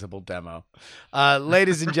sizable demo.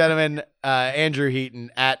 Ladies and gentlemen, Andrew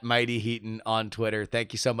Heaton at Mighty Heaton on Twitter.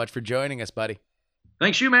 Thank you so much for joining us, buddy.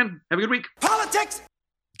 Thanks, you, man. Have a good week. Politics!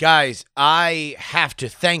 Guys, I have to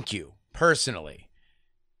thank you personally.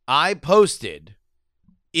 I posted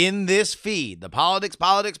in this feed, the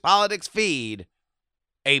Politics feed,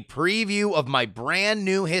 a preview of my brand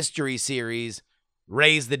new history series,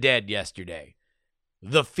 Raise the Dead, yesterday.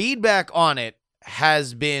 The feedback on it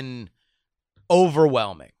has been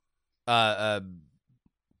overwhelming.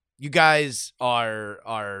 You guys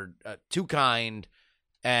are too kind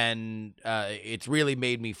And it's really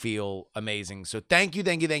made me feel amazing. So thank you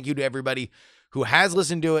to everybody who has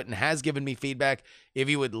listened to it and has given me feedback. If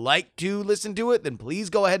you would like to listen to it, then please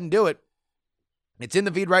go ahead and do it. It's in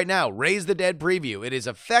the feed right now. Raise the Dead preview. It is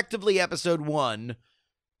effectively episode 1.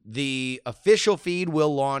 The official feed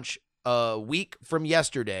will launch a week from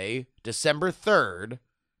yesterday, December 3rd.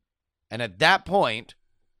 And at that point,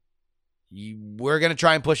 we're going to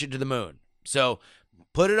try and push it to the moon. So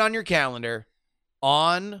put it on your calendar.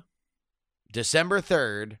 On December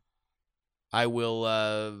 3rd, I will,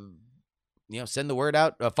 send the word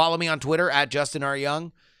out. Follow me on Twitter at Justin R.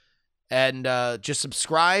 Young, and just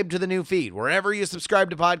subscribe to the new feed. Wherever you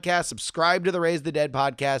subscribe to podcasts, subscribe to the Raise the Dead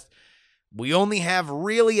podcast. We only have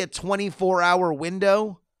really a 24-hour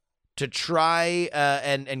window to try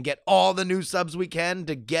and get all the new subs we can,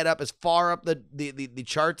 to get up as far up the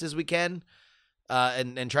charts as we can,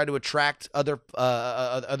 and try to attract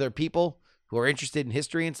other people who are interested in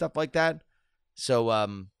history and stuff like that. So,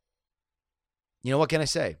 what can I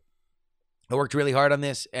say? I worked really hard on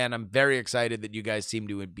this, and I'm very excited that you guys seem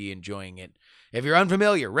to be enjoying it. If you're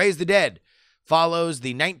unfamiliar, Raise the Dead follows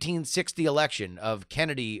the 1960 election of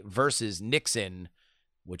Kennedy versus Nixon,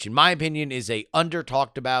 which in my opinion is a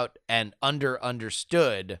under-talked about and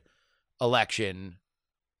under-understood election.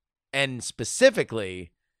 And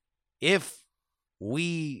specifically, if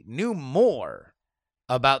we knew more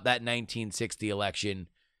about that 1960 election,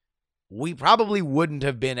 we probably wouldn't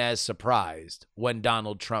have been as surprised when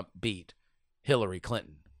Donald Trump beat Hillary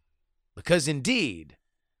Clinton. Because indeed,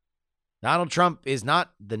 Donald Trump is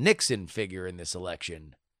not the Nixon figure in this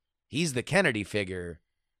election. He's the Kennedy figure.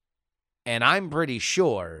 And I'm pretty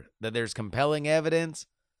sure that there's compelling evidence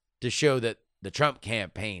to show that the Trump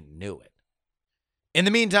campaign knew it. In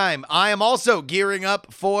the meantime, I am also gearing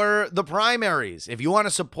up for the primaries. If you want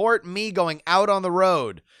to support me going out on the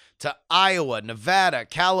road to Iowa, Nevada,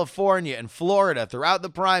 California, and Florida throughout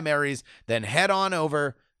the primaries, then head on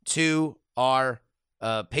over to our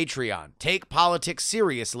Patreon,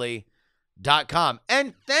 TakePoliticsSeriously.com.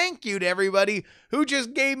 And thank you to everybody who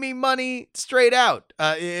just gave me money straight out.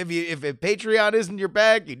 If Patreon isn't your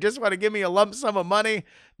bag, you just want to give me a lump sum of money,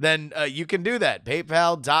 then you can do that.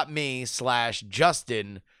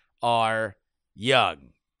 PayPal.me/Justin R. Young.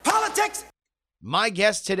 Politics! My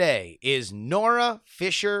guest today is Nora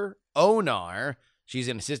Fisher Onar. She's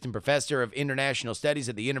an assistant professor of international studies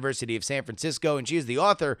at the University of San Francisco, and she is the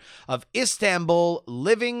author of Istanbul,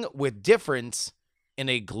 Living with Difference in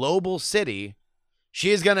a Global City.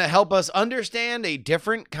 She is going to help us understand a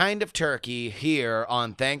different kind of turkey here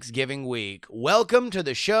on Thanksgiving week. Welcome to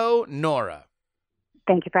the show, Nora.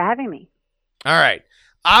 Thank you for having me. All right.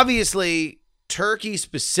 Obviously, Turkey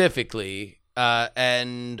specifically,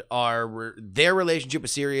 and their relationship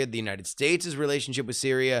with Syria, the United States' relationship with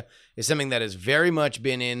Syria, is something that has very much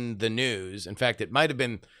been in the news. In fact, it might have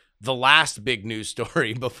been the last big news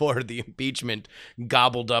story before the impeachment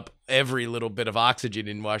gobbled up every little bit of oxygen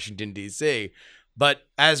in Washington, D.C. But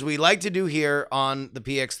as we like to do here on the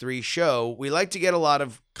PX3 show, we like to get a lot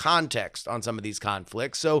of context on some of these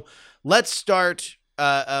conflicts. So let's start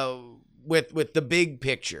with the big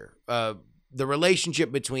picture, the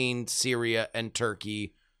relationship between Syria and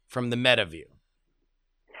Turkey from the meta view.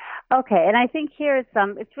 Okay, and I think here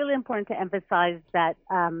it's really important to emphasize that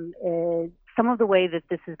some of the way that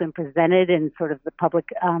this has been presented in sort of the public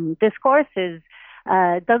discourse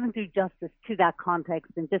doesn't do justice to that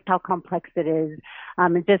context and just how complex it is,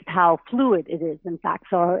 and just how fluid it is, in fact.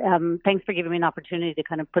 So thanks for giving me an opportunity to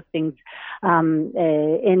kind of put things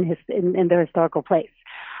in their historical place.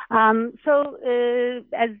 So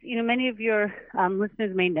as you know, many of your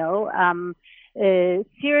listeners may know,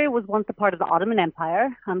 Syria was once a part of the Ottoman Empire.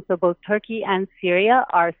 So both Turkey and Syria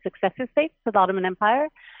are successor states to the Ottoman Empire.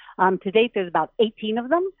 To date, there's about 18 of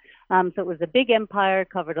them. So it was a big empire,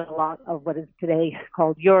 covered a lot of what is today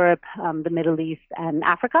called Europe, the Middle East, and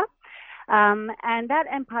Africa. And that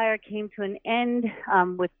empire came to an end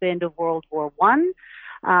with the end of World War I.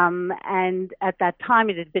 And at that time,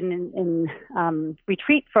 it had been in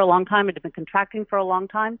retreat for a long time. It had been contracting for a long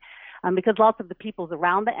time because lots of the peoples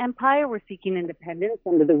around the empire were seeking independence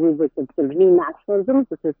under the rubric of sort of new nationalism,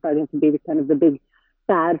 which is starting to be the kind of the big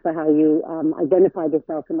fad for how you identify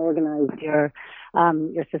yourself and organize your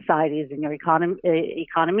societies and your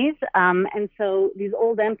economies. And so these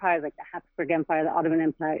old empires, like the Habsburg Empire, the Ottoman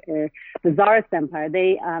Empire, the Tsarist Empire,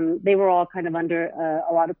 they were all kind of under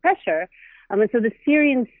a lot of pressure. And so the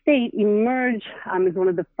Syrian state emerged as one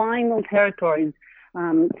of the final territories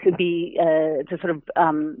to be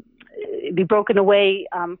broken away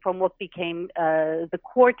from what became the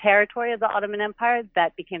core territory of the Ottoman Empire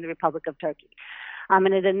that became the Republic of Turkey.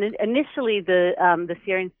 And initially, the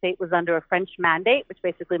Syrian state was under a French mandate, which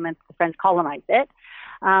basically meant the French colonized it.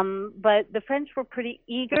 But the French were pretty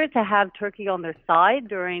eager to have Turkey on their side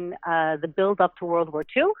during the build up to World War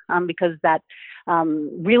II, because that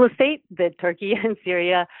real estate that Turkey and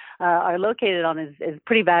Syria are located on is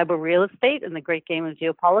pretty valuable real estate in the great game of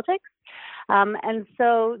geopolitics. And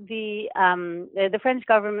so the French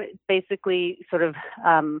government basically sort of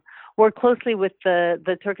worked closely with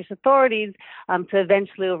the Turkish authorities to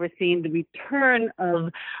eventually oversee the return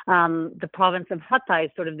of the province of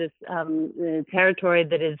Hatay, sort of this territory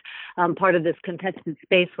that is part of this contested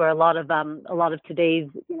space where a lot of today's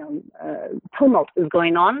tumult is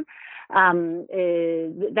going on.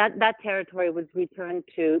 That territory was returned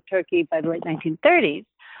to Turkey by the late 1930s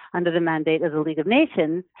under the mandate of the League of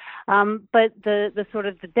Nations, but the sort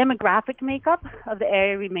of the demographic makeup of the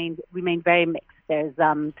area remained very mixed. There's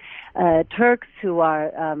Turks who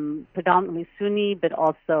are predominantly Sunni, but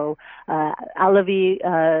also Alevi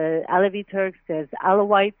Turks. There's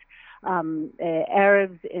Alawites.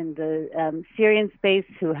 Arabs in the Syrian space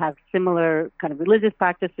who have similar kind of religious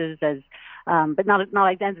practices as, but not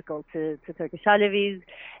identical to Turkish Alevis.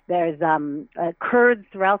 There's Kurds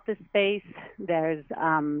throughout this space. There's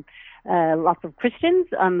lots of Christians,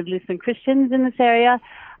 Middle Eastern Christians in this area,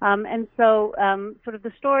 and so sort of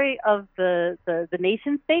the story of the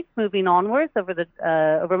nation states moving onwards over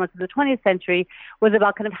much of the 20th century was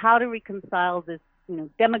about kind of how to reconcile this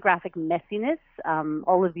demographic messiness,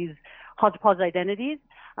 all of these hodgepodge identities,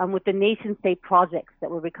 with the nation-state projects that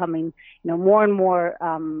were becoming, more and more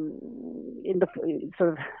in the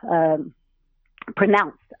sort of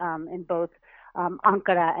pronounced in both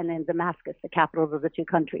Ankara and in Damascus, the capitals of the two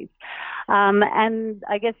countries. And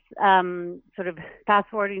I guess sort of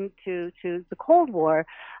fast-forwarding to the Cold War,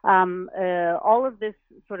 all of this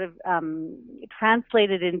sort of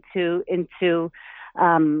translated into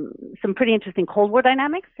some pretty interesting Cold War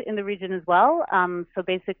dynamics in the region as well. So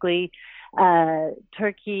basically,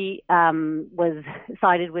 Turkey was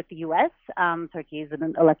sided with the U.S. Turkey is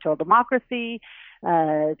an electoral democracy.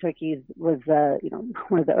 Turkey was,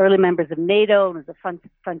 one of the early members of NATO and was a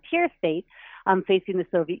frontier state facing the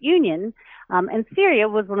Soviet Union. And Syria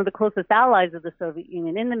was one of the closest allies of the Soviet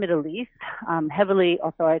Union in the Middle East, heavily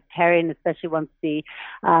authoritarian, especially once the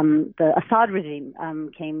Assad regime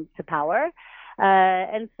came to power.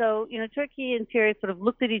 And so, Turkey and Syria sort of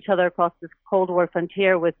looked at each other across this Cold War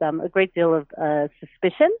frontier with a great deal of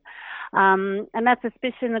suspicion. And that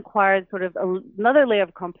suspicion acquired sort of another layer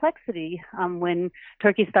of complexity when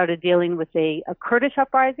Turkey started dealing with a Kurdish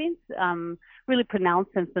uprising, really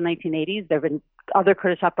pronounced since the 1980s. There have been other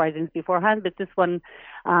Kurdish uprisings beforehand, but this one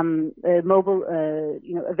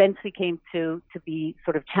eventually came to be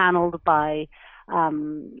sort of channeled by a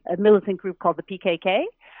militant group called the PKK.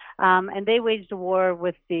 And they waged a war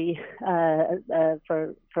with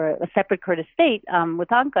for a separate Kurdish state with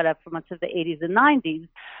Ankara for much of the 80s and 90s.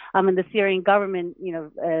 And the Syrian government,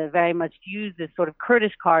 very much used this sort of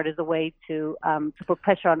Kurdish card as a way to put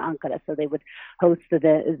pressure on Ankara. So they would host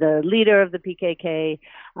the leader of the PKK,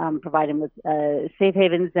 provide him with safe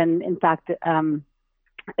havens, and in fact,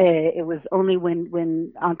 it was only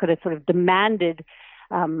when Ankara sort of demanded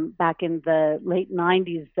back in the late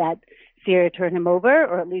 90s that Syria turn him over,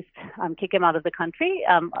 or at least kick him out of the country.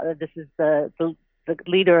 This is the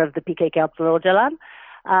leader of the PKK, Abdullah Öcalan.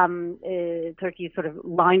 Turkey sort of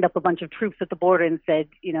lined up a bunch of troops at the border and said,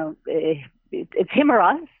 it's him or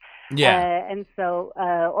us. Yeah. And so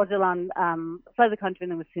Öcalan fled the country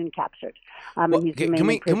and then was soon captured. Well, and he's can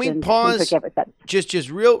we pause just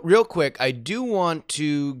real quick? I do want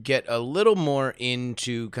to get a little more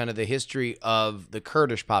into kind of the history of the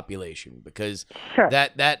Kurdish population, because sure.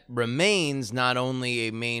 that remains not only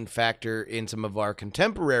a main factor in some of our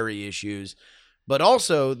contemporary issues, but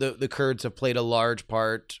also the Kurds have played a large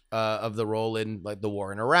part of the role in like the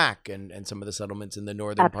war in Iraq and some of the settlements in the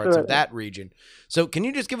northern parts of that region. So can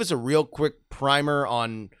you just give us a real quick primer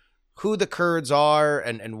on who the Kurds are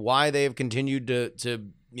and why they have continued to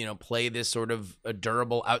play this sort of a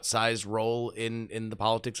durable, outsized role in the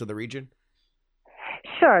politics of the region?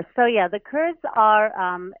 Sure. So yeah, the Kurds are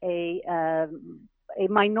a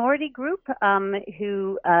minority group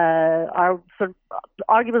who are sort of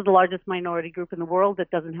arguably the largest minority group in the world that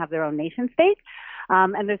doesn't have their own nation state.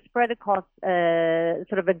 And they're spread across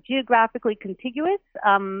sort of a geographically contiguous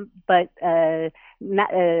but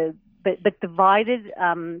divided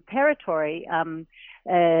territory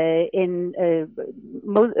in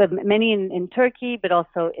many in Turkey, but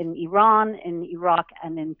also in Iran, in Iraq,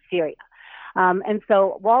 and in Syria. And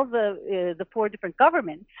so while the four different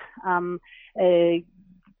governments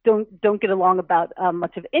don't get along about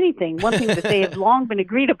much of anything. One thing that they have long been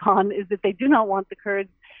agreed upon is that they do not want the Kurds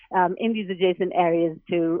in these adjacent areas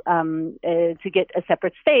to get a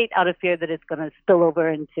separate state out of fear that it's going to spill over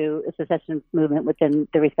into a secessionist movement within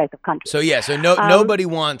the respective countries. So nobody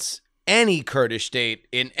wants any Kurdish state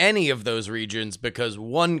in any of those regions, because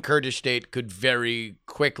one Kurdish state could very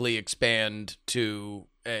quickly expand to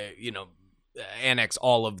annex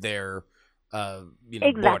all of their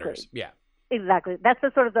borders. Yeah. Exactly. That's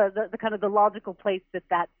the sort of the kind of the logical place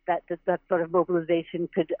that sort of mobilization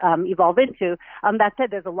could evolve into. That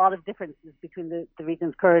said, there's a lot of differences between the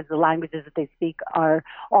region's Kurds. The languages that they speak are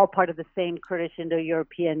all part of the same Kurdish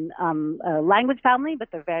Indo-European language family, but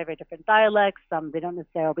they're very, very different dialects. They don't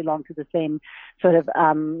necessarily belong to the same sort of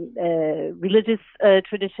religious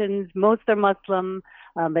traditions. Most are Muslim,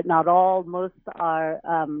 but not all. Most are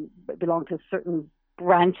belong to a certain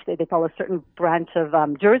branch. They follow a certain branch of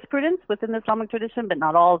jurisprudence within the Islamic tradition, but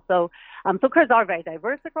not all. So Kurds are very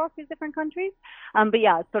diverse across these different countries. But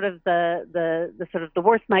yeah, sort of the sort of the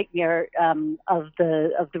worst nightmare of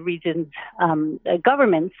the region's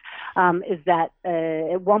governments is that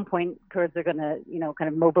at one point Kurds are going to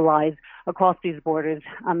kind of mobilize across these borders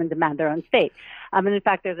and demand their own state. And in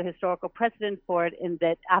fact, there's a historical precedent for it in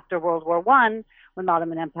that after World War I, when the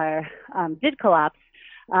Ottoman Empire did collapse,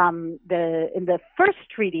 in the first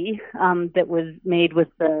treaty that was made with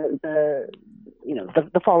the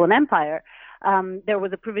fallen empire, there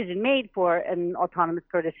was a provision made for an autonomous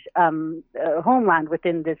Kurdish homeland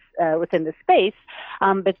within this space.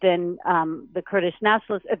 But then the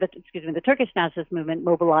Turkish nationalist movement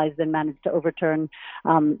mobilized and managed to overturn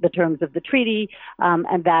the terms of the treaty,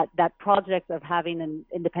 and that project of having an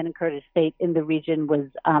independent Kurdish state in the region was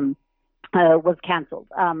cancelled.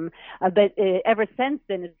 But ever since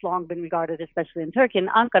then, it's long been regarded, especially in Turkey and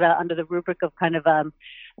Ankara, under the rubric of kind of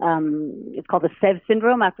it's called the Sev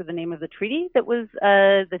syndrome, after the name of the treaty that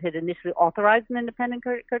had initially authorized an independent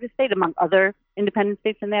Kurdish state, among other independent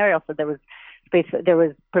states in the area. Also, there was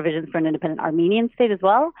provisions for an independent Armenian state as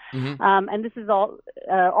well. Mm-hmm. And this has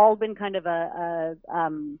all been kind of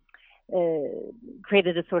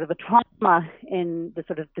created a sort of a trauma in the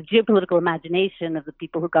sort of the geopolitical imagination of the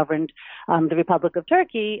people who governed the Republic of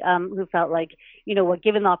Turkey, who felt like,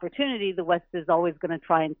 given the opportunity, the West is always going to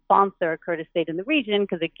try and sponsor a Kurdish state in the region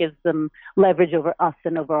because it gives them leverage over us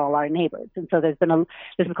and over all our neighbors. And so there's been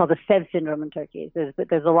this is called the Sev syndrome in Turkey.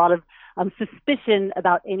 There's a lot of suspicion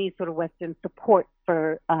about any sort of Western support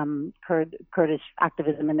for Kurdish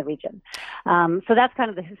activism in the region. So that's kind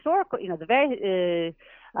of the historical,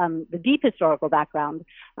 the deep historical background.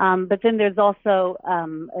 But then there's also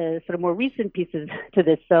sort of more recent pieces to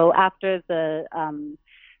this. So after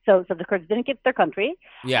so the Kurds didn't get their country,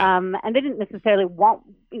 and they didn't necessarily want,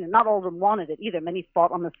 not all of them wanted it either. Many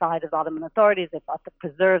fought on the side of the Ottoman authorities. They fought to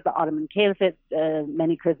preserve the Ottoman Caliphate.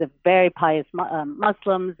 Many Kurds are very pious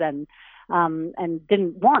Muslims and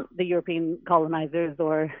didn't want the European colonizers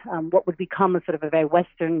or what would become a sort of a very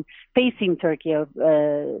Western-facing Turkey,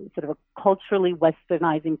 sort of a culturally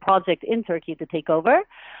Westernizing project in Turkey to take over.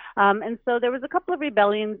 And so there was a couple of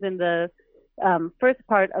rebellions in the first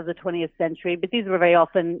part of the 20th century, but these were very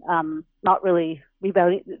often not really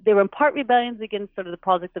rebellions. They were in part rebellions against sort of the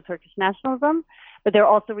project of Turkish nationalism, but there were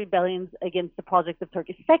also rebellions against the project of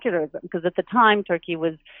Turkish secularism, because at the time Turkey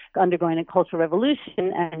was undergoing a cultural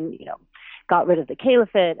revolution and, got rid of the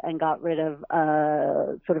caliphate and got rid of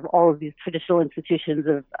sort of all of these traditional institutions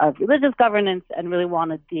of religious governance, and really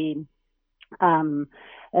wanted the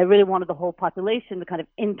whole population to kind of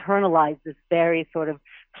internalize this very sort of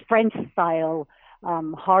French-style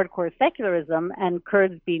hardcore secularism. And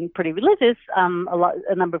Kurds, being pretty religious, a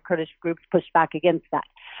number of Kurdish groups pushed back against that.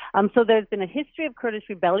 So there's been a history of Kurdish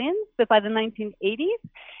rebellions, but by the 1980s,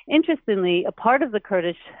 interestingly, a part of the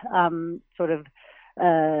Kurdish sort of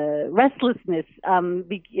restlessness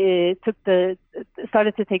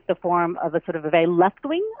started to take the form of a sort of a very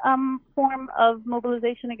left-wing form of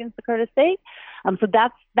mobilization against the Kurdish state. So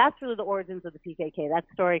that's really the origins of the PKK. That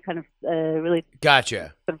story kind of really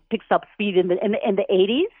gotcha. Sort of picks up speed in the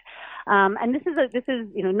 80s. And this is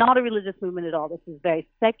not a religious movement at all. This is very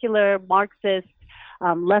secular, Marxist,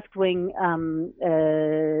 left-wing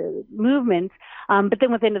movement. But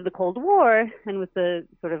then with the end of the Cold War and with the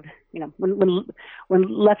sort of, when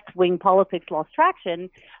left-wing politics lost traction,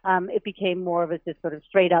 it became more of a just sort of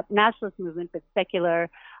straight-up nationalist movement, but secular.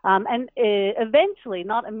 And eventually,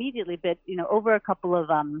 not immediately, but, over a couple of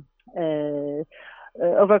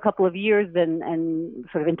over a couple of years and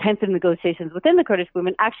sort of intensive negotiations within the Kurdish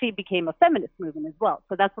movement, actually became a feminist movement as well.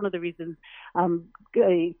 So that's one of the reasons,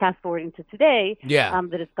 fast forwarding to today, that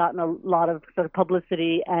it's gotten a lot of sort of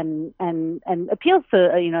publicity and appeals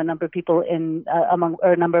to a number of people among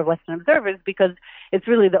a number of Western observers, because it's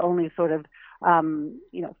really the only sort of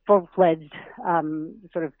full-fledged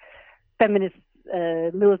sort of feminist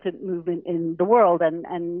militant movement in the world, and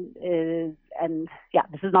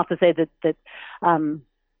this is not to say that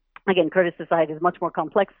again, Kurdish society is much more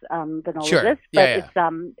complex than all of this, but it's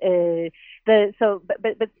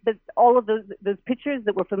but all of those pictures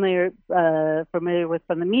that we're familiar with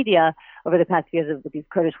from the media over the past years of these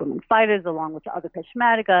Kurdish women fighters, along with the other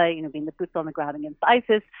Peshmerga, being the boots on the ground against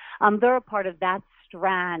ISIS, they're a part of that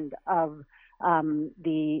strand of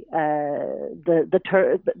the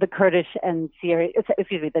Kurdish and Syrian,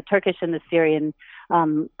 the Turkish and the Syrian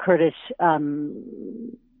Kurdish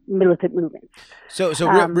militant movements. So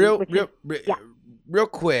real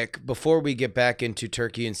quick, before we get back into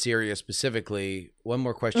Turkey and Syria specifically, one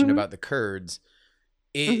more question about the Kurds.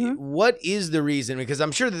 What is the reason? Because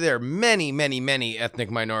I'm sure that there are many, many, many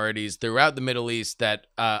ethnic minorities throughout the Middle East that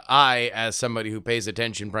I, as somebody who pays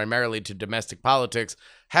attention primarily to domestic politics,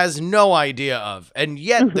 has no idea of. And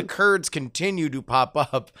yet the Kurds continue to pop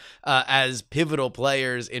up as pivotal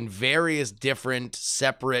players in various different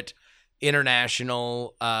separate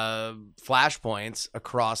international flashpoints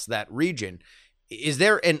across that region. Is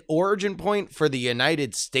there an origin point for the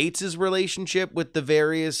United States' relationship with the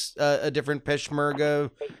various different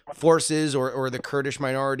Peshmerga forces or the Kurdish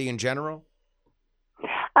minority in general?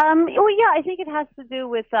 I think it has to do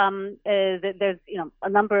with there's a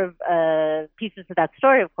number of pieces to that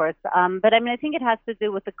story, of course. But I think it has to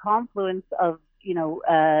do with the confluence of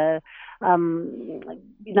United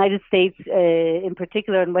States in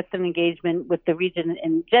particular, and Western engagement with the region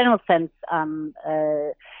in general sense.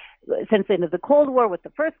 Since the end of the Cold War, with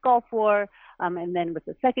the first Gulf War, and then with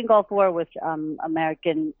the second Gulf War, with the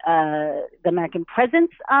American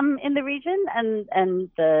presence in the region and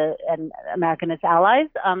Americanist allies.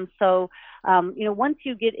 Once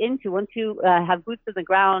you have boots on the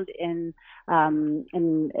ground in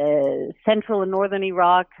central and northern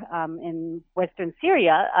Iraq, in western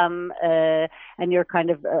Syria, and you're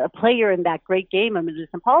kind of a player in that great game of Middle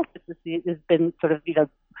Eastern politics, has been sort of this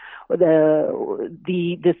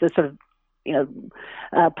sort of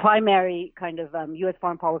primary kind of U.S.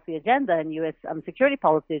 foreign policy agenda and U.S. Security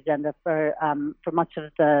policy agenda for much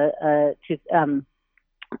of the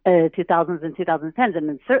 2000s and 2010s, and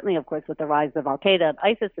then certainly, of course, with the rise of Al Qaeda and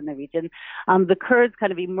ISIS in the region, the Kurds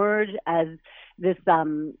kind of emerge as this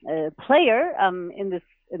player in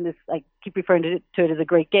this. I keep referring to it as a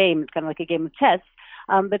great game. It's kind of like a game of chess,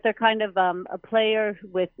 but they're kind of a player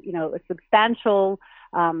with a substantial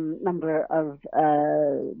number of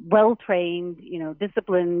well-trained,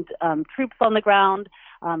 disciplined troops on the ground.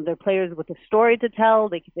 They're players with a story to tell.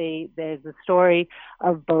 There's a story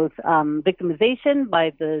of both victimization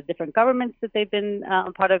by the different governments that they've been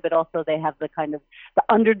a part of, but also they have the kind of the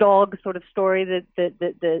underdog sort of story that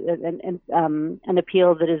an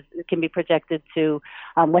appeal that can be projected to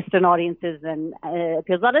Western audiences and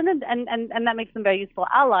appeals a lot, and that makes them very useful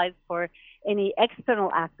allies for any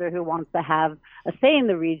external actor who wants to have a say in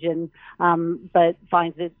the region, but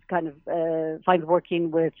finds working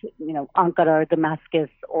with Ankara or Damascus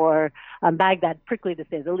or Baghdad prickly, to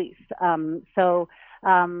say the least. So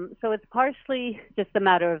it's partially just a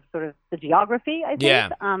matter of sort of the geography, I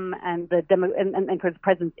think, and the Kurds'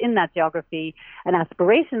 presence in that geography and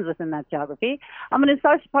aspirations within that geography. And it's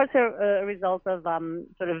partially a result of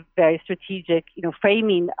sort of very strategic,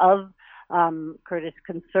 framing of Kurdish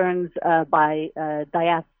concerns by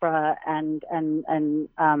diaspora and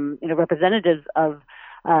representatives of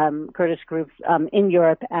Kurdish groups in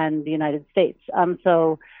Europe and the United States.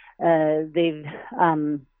 So they've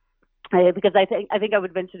because I think I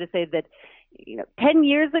would venture to say that 10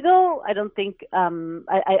 years ago, I don't think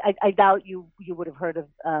I doubt you would have heard of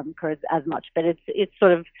Kurds as much, but it's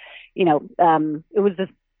sort of it was this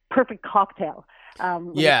perfect cocktail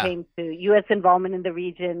when it came to U.S. involvement in the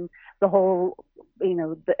region, the whole,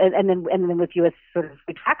 and then with U.S. sort of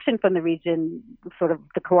retraction from the region, sort of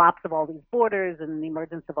the collapse of all these borders and the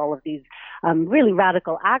emergence of all of these really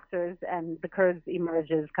radical actors, and the Kurds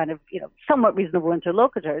emerge as kind of, somewhat reasonable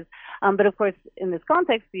interlocutors. But of course, in this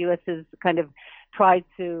context, the U.S. has kind of tried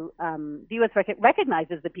to, the U.S.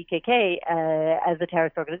 recognizes the PKK as a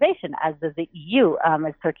terrorist organization, as does the EU,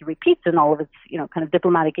 as Turkey repeats in all of its, kind of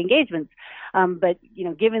diplomatic engagements. But,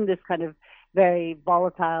 given this kind of very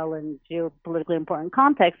volatile and geopolitically important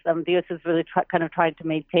context, the U.S. has really tried to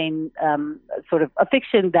maintain sort of a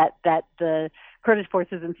fiction that the Kurdish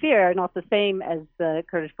forces in Syria are not the same as the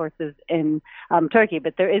Kurdish forces in Turkey,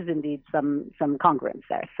 but there is indeed some congruence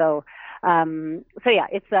there. So yeah,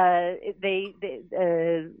 it's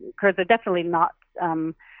Kurds are definitely not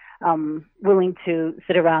willing to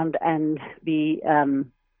sit around and be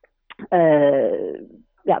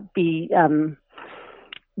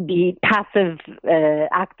passive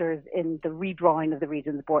actors in the redrawing of the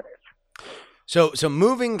region's borders. So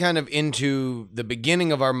moving kind of into the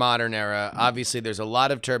beginning of our modern era, obviously there's a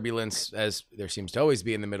lot of turbulence, as there seems to always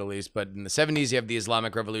be in the Middle East, but in the 70s you have the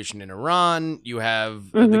Islamic Revolution in Iran, you have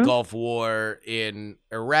the Gulf War in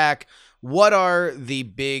Iraq. What are the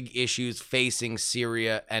big issues facing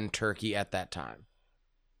Syria and Turkey at that time?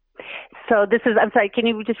 So this is, I'm sorry, can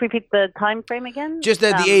you just repeat the time frame again? Just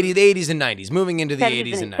the 80s and 90s, moving into the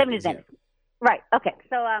 80s and 90s. Yeah. Right, okay.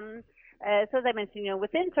 So so as I mentioned,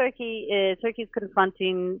 within Turkey, Turkey's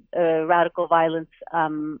confronting radical violence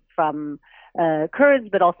from Kurds,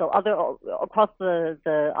 but also across the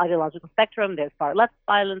ideological spectrum. There's far left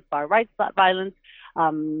violence, far right violence,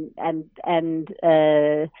 and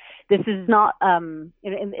this is not in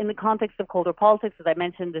the context of colder politics. As I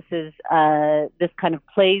mentioned, this kind of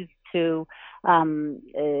plays to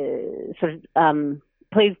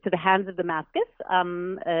plays to the hands of Damascus,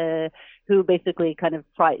 who basically kind of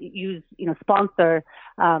sponsor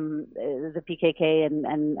the PKK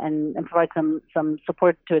and provide some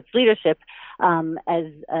support to its leadership as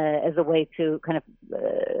a way to kind of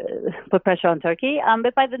put pressure on Turkey.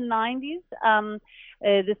 But by the 90s,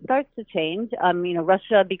 this starts to change.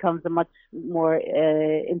 Russia becomes a much more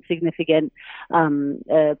insignificant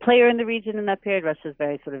player in the region in that period. Russia's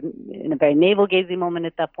very sort of in a very navel-gazing moment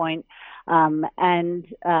at that point.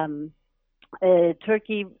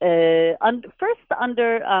 Turkey, first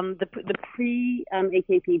under the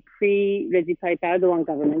pre-AKP, pre-Recep Tayyip Erdogan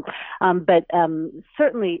government, but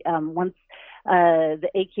certainly once the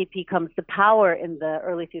AKP comes to power in the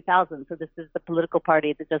early 2000s. So this is the political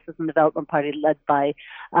party, the Justice and Development Party, led by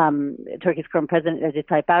Turkey's current president, Recep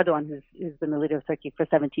Tayyip Erdogan, who's been the leader of Turkey for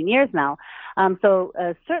 17 years now. So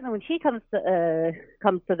certainly when he comes to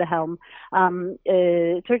the helm,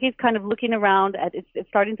 Turkey's kind of looking around at it's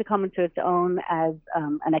starting to come into its own as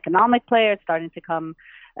an economic player. It's starting to come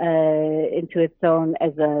into its own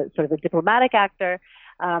as a sort of a diplomatic actor.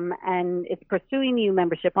 And it's pursuing EU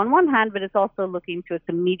membership on one hand, but it's also looking to its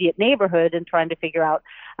immediate neighborhood and trying to figure out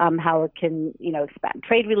how it can, expand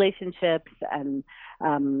trade relationships and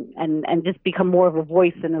just become more of a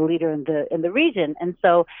voice and a leader in the region. And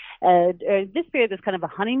so this period is kind of a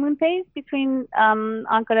honeymoon phase between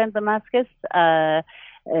Ankara and Damascus. The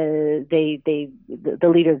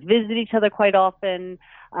leaders visit each other quite often,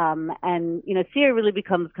 and Syria really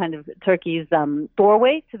becomes kind of Turkey's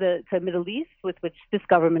doorway to the Middle East, with which this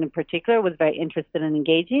government in particular was very interested in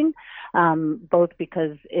engaging, both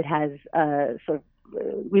because it has sort of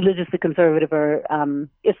religiously conservative or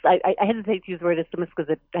I hesitate to use the word Islamist because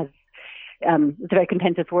it has it's a very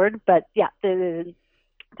contentious word, but yeah,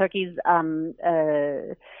 Turkey's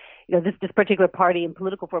this particular party and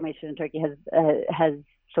political formation in Turkey has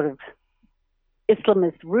sort of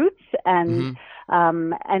Islamist roots, and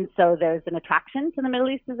so there's an attraction to the Middle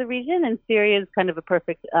East as a region, and Syria is kind of a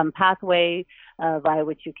perfect pathway via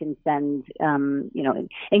which you can send,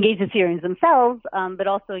 engage the Syrians themselves, but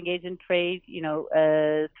also engage in trade,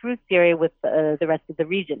 through Syria with the rest of the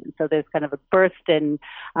region. And so there's kind of a burst in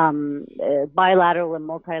bilateral and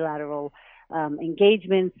multilateral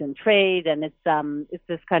engagements and trade, and it's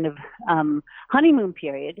this kind of honeymoon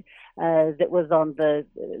period that was on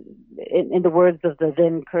in the words of the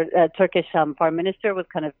then Turkish foreign minister, was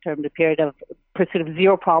kind of termed a period of pursuit of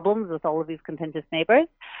zero problems with all of these contentious neighbors,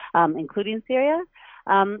 including Syria.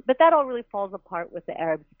 But that all really falls apart with the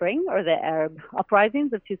Arab Spring or the Arab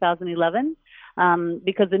uprisings of 2011.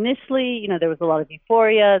 Because initially, there was a lot of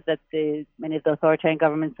euphoria that many of the authoritarian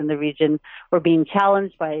governments in the region were being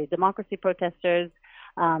challenged by democracy protesters.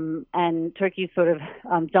 And Turkey sort of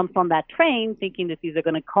jumped on that train, thinking that these are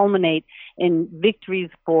going to culminate in victories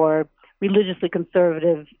for religiously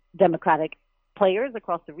conservative democratic players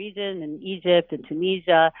across the region, in Egypt and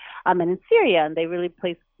Tunisia, and in Syria. And they really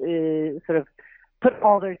placed put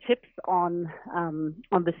all their chips on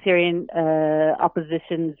the Syrian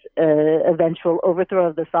opposition's eventual overthrow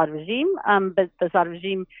of the Assad regime. But the Assad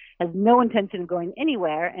regime has no intention of going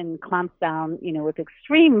anywhere and clamps down, with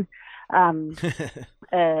extreme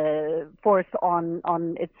force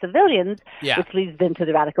on its civilians, which leads then to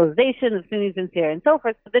the radicalization of Sunnis in Syria and so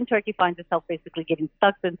forth. So then Turkey finds itself basically getting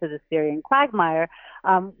sucked into the Syrian quagmire,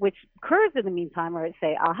 which Kurds in the meantime are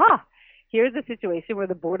say, aha, here's a situation where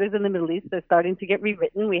the borders in the Middle East are starting to get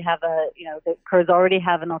rewritten. We have the Kurds already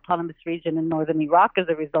have an autonomous region in northern Iraq as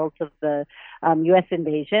a result of the U.S.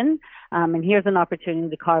 invasion. And here's an opportunity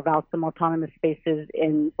to carve out some autonomous spaces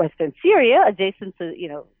in western Syria, adjacent to,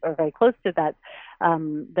 or very close to that,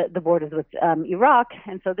 the borders with Iraq.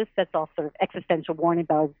 And so this sets off sort of existential warning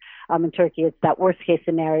bells in Turkey. It's that worst case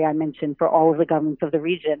scenario I mentioned for all of the governments of the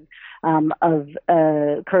region, of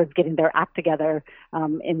Kurds getting their act together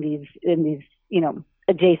in these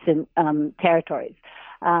adjacent territories.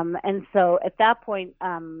 And so at that point,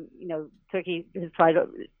 Turkey has tried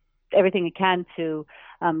everything it can to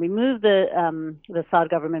remove the Assad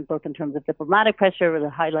government, both in terms of diplomatic pressure, really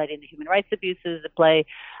highlighting the human rights abuses at play.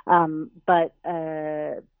 That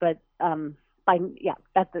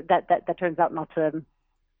turns out not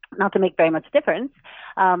to make very much difference,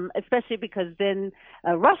 especially because then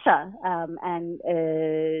Russia and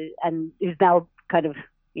is now kind of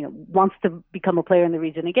wants to become a player in the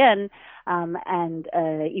region again, and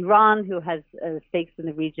Iran, who has stakes in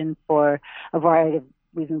the region for a variety of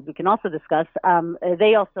reasons we can also discuss.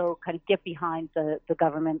 They also kind of get behind the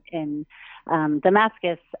government in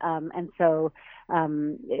Damascus, and so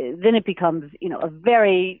then it becomes a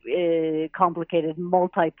very complicated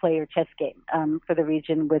multiplayer chess game for the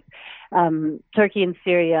region, with Turkey and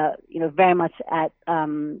Syria very much at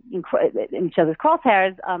in each other's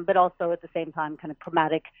crosshairs, but also at the same time kind of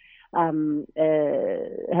pragmatic. They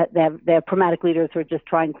have pragmatic leaders who are just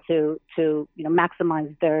trying to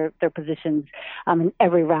maximize their positions in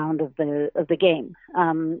every round of the game.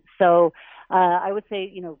 So I would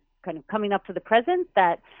say kind of coming up to the present,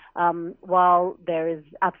 that while there is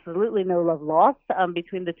absolutely no love lost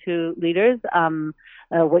between the two leaders,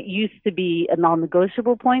 what used to be a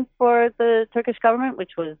non-negotiable point for the Turkish government,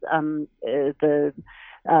 which was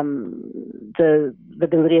the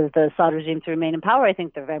ability of the Assad regime to remain in power, I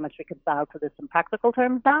think they're very much reconciled to this in practical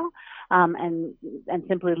terms now, and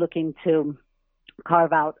simply looking to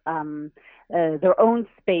carve out their own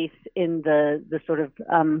space in the sort of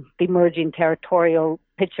emerging territorial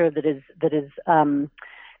picture that is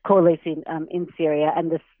coalescing in Syria,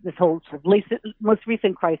 and this whole sort of most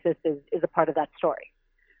recent crisis is a part of that story.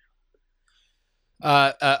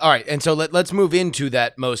 All right, and so let's move into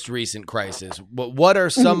that most recent crisis. What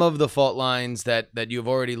are some of the fault lines that you've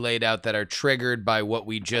already laid out that are triggered by what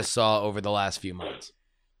we just saw over the last few months?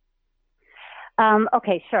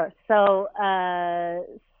 Okay, sure. So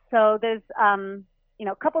there's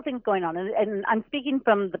a couple things going on, and I'm speaking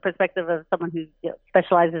from the perspective of someone who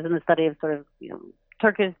specializes in the study of sort of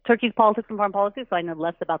Turkey's politics and foreign policy, so I know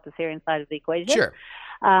less about the Syrian side of the equation. Sure.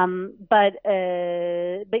 But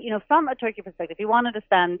from a Turkey perspective, you want to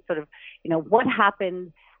understand sort of what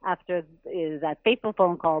happened after that fateful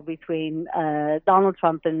phone call between Donald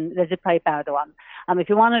Trump and Recep Tayyip Erdogan. If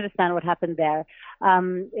you want to understand what happened there,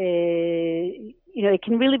 it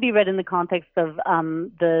can really be read in the context of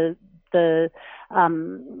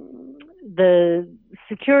the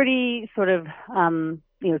security sort of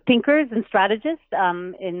thinkers and strategists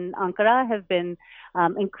in Ankara have been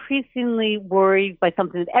increasingly worried by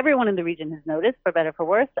something that everyone in the region has noticed, for better or for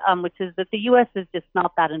worse, which is that the U.S. is just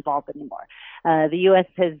not that involved anymore. The U.S.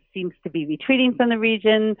 seems to be retreating from the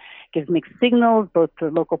region, gives mixed signals both to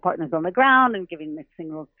local partners on the ground and giving mixed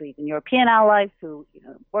signals to even European allies who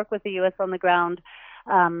work with the U.S. on the ground.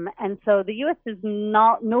 And so the U.S. is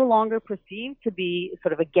no longer perceived to be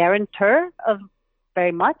sort of a guarantor of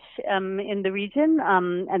very much in the region,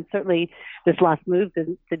 and certainly this last move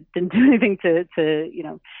didn't do anything to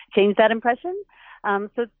change that impression.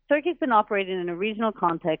 So Turkey's been operating in a regional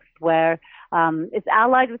context where it's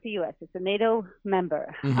allied with the U.S. It's a NATO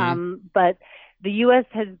member, but the U.S.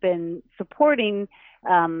 has been supporting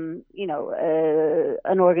an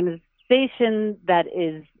organization that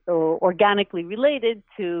is organically related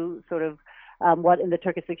to sort of what in the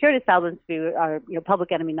Turkish security establishment view are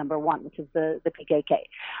public enemy number one, which is the PKK.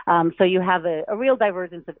 So you have a real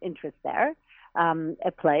divergence of interest there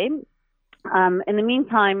at play. In the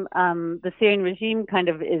meantime, the Syrian regime kind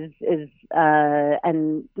of is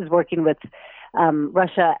working with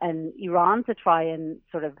Russia and Iran to try and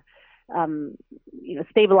sort of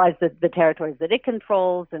stabilize the territories that it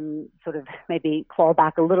controls and sort of maybe claw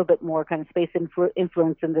back a little bit more kind of space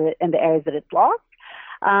influence in the areas that it's lost.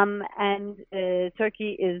 And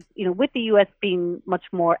Turkey is, with the U.S. being much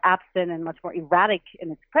more absent and much more erratic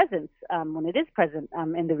in its presence when it is present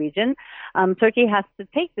in the region, Turkey has to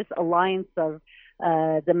take this alliance of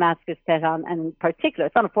Damascus, Tehran, and in particular,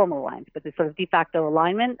 it's not a formal alliance, but this sort of de facto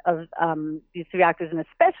alignment of these three actors, and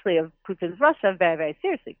especially of Putin's Russia, very, very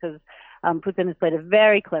seriously, because Putin has played a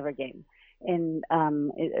very clever game in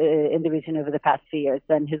the region over the past few years,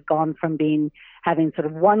 and has gone from having sort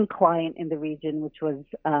of one client in the region, which was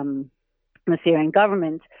the Syrian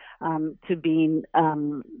government, to being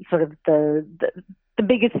sort of the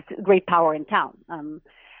biggest great power in town.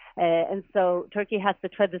 And so Turkey has to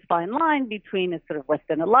tread this fine line between a sort of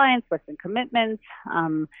Western alliance, Western commitment,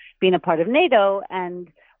 being a part of NATO, and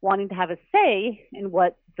wanting to have a say in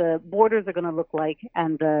what the borders are going to look like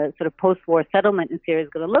and the sort of post-war settlement in Syria is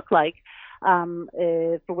going to look like,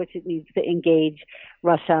 for which it needs to engage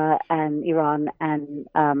Russia and Iran and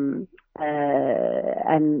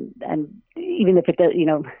even if it does,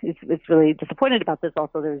 it's really disappointed about this,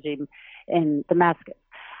 also the regime in Damascus.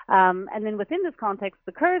 And then within this context,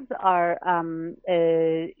 the Kurds are,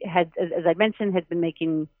 as I mentioned, had been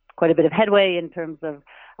making quite a bit of headway in terms of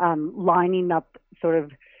lining up sort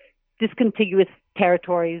of discontiguous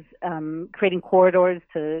territories, creating corridors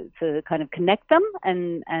to kind of connect them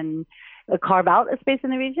and carve out a space in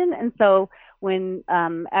the region. And so when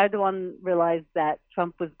Erdogan realized that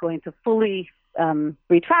Trump was going to fully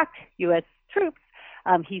retract U.S. troops,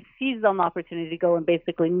 he seized on the opportunity to go and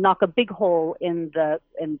basically knock a big hole in the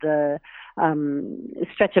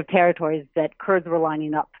stretch of territories that Kurds were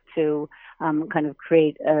lining up to kind of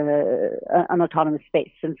create an autonomous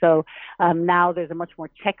space. And so now there's a much more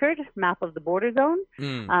checkered map of the border zone,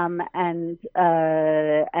 and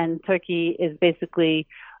Turkey is basically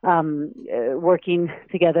working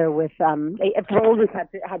together with Erdogan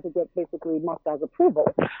had to get basically Moscow's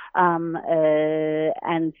approval,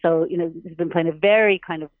 and so he's been playing a very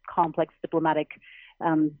kind of complex diplomatic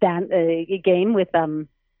game with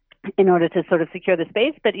in order to sort of secure the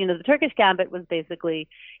space. But the Turkish gambit was basically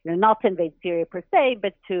not to invade Syria per se,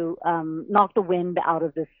 but to knock the wind out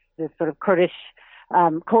of this sort of Kurdish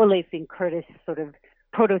coalescing Kurdish sort of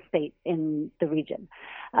proto-state in the region,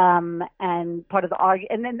 and part of the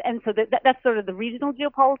so that's sort of the regional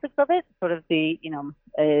geopolitics of it. Sort of the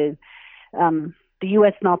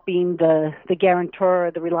U.S. not being the guarantor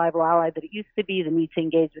or the reliable ally that it used to be, the need to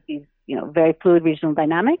engage with these very fluid regional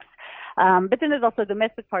dynamics. But then there's also the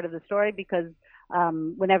domestic part of the story, because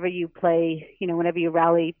whenever you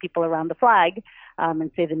rally people around the flag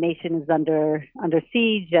and say the nation is under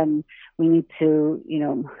siege and we need to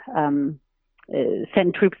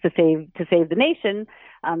send troops to save the nation,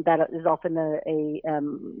 that is often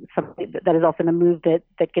a move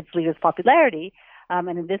that gets leaders popularity. And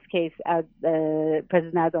in this case,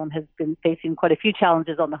 President Erdogan has been facing quite a few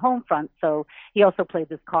challenges on the home front, so he also played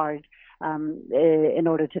this card in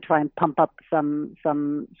order to try and pump up some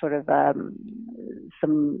sort of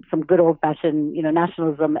some good old-fashioned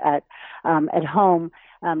nationalism at home,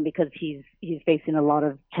 because he's facing a lot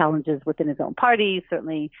of challenges within his own party,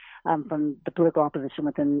 certainly from the political opposition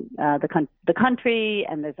within the country,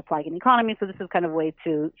 and there's a flagging economy. So this is kind of a way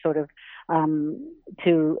to sort of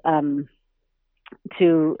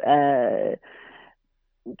to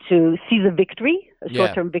seize a victory, a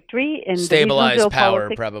short-term victory in stabilize the power,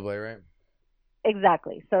 politics. probably, right?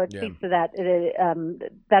 Exactly. So it speaks to that.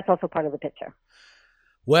 That's also part of the picture.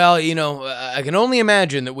 Well, I can only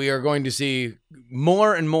imagine that we are going to see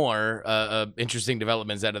more and more interesting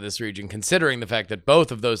developments out of this region, considering the fact that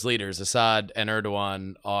both of those leaders, Assad and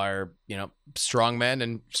Erdogan, are, strongmen,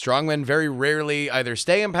 and strongmen very rarely either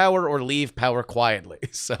stay in power or leave power quietly.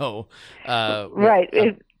 So,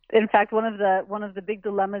 right. In fact, one of the big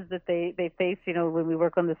dilemmas that they face, when we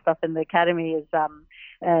work on this stuff in the academy, is the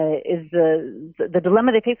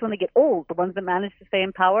dilemma they face when they get old. The ones that manage to stay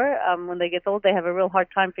in power, when they get old, they have a real hard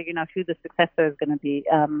time figuring out who the successor is going to be,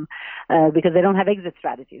 because they don't have exit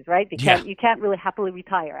strategies, right? You can't really happily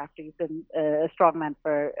retire after you've been a strongman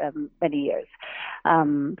for many years.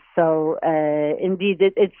 So indeed,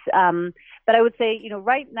 it's. But I would say,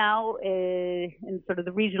 right now, in sort of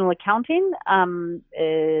the regional accounting,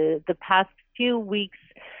 the past few weeks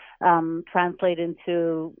translate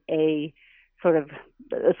into a sort of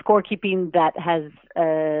a scorekeeping that has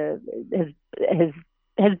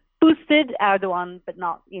boosted Erdogan, but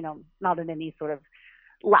not in any sort of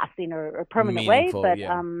lasting or permanent meaningful way.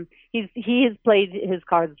 But he has played his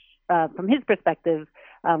cards from his perspective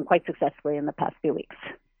quite successfully in the past few weeks.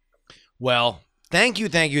 Well, thank you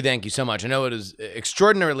so much. I know it is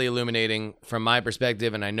extraordinarily illuminating from my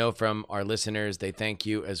perspective, and I know from our listeners, they thank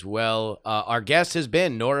you as well. Our guest has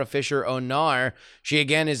been Nora Fisher-Onar. She,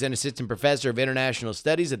 again, is an assistant professor of international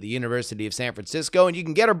studies at the University of San Francisco, and you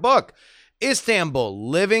can get her book, Istanbul,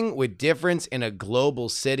 Living with Difference in a Global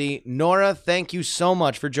City. Nora, thank you so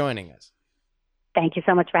much for joining us. Thank you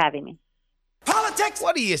so much for having me. Politics!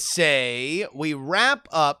 What do you say we wrap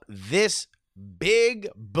up this big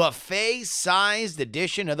buffet-sized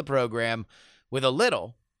edition of the program with a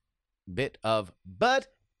little bit of but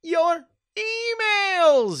your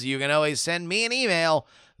emails. You can always send me an email,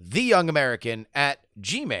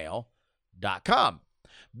 theyoungamerican@gmail.com.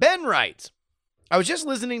 Ben writes, I was just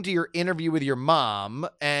listening to your interview with your mom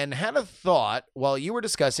and had a thought while you were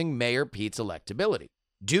discussing Mayor Pete's electability.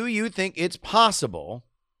 Do you think it's possible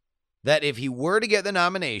that if he were to get the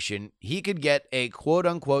nomination, he could get a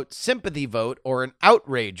quote-unquote sympathy vote or an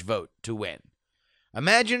outrage vote to win?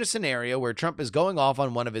 Imagine a scenario where Trump is going off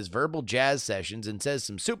on one of his verbal jazz sessions and says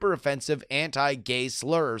some super offensive anti-gay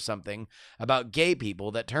slur or something about gay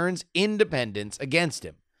people that turns independents against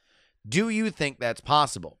him. Do you think that's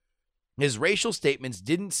possible? His racial statements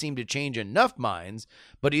didn't seem to change enough minds,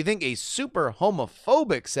 but do you think a super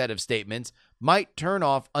homophobic set of statements might turn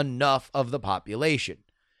off enough of the population?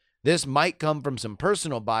 This might come from some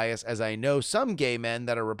personal bias, as I know some gay men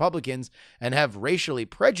that are Republicans and have racially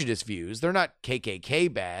prejudiced views. They're not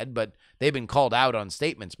KKK bad, but they've been called out on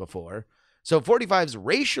statements before. So 45's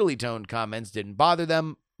racially toned comments didn't bother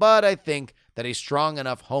them, but I think that a strong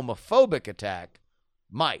enough homophobic attack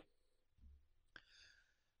might.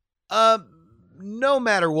 No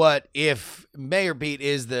matter what, if Mayor Pete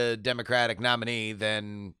is the Democratic nominee,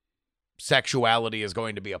 then sexuality is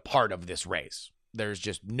going to be a part of this race. There's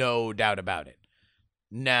just no doubt about it.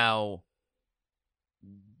 Now,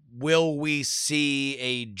 will we see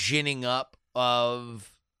a ginning up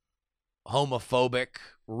of homophobic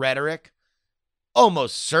rhetoric?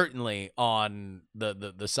 Almost certainly on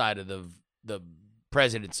the side of the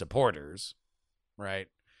president's supporters, right?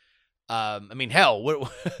 I mean, hell,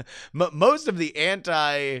 most of the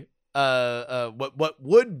what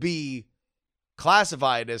would be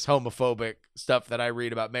classified as homophobic stuff that I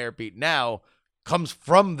read about Mayor Pete now comes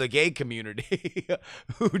from the gay community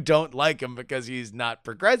who don't like him because he's not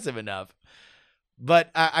progressive enough. But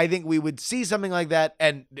I think we would see something like that.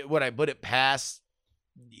 And would I put it past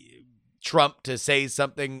Trump to say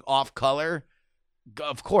something off color?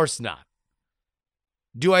 Of course not.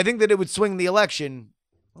 Do I think that it would swing the election?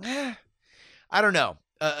 I don't know.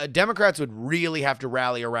 Democrats would really have to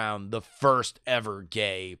rally around the first ever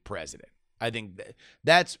gay president. I think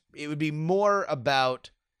it would be more about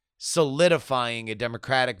solidifying a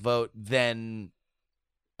Democratic vote than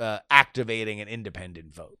activating an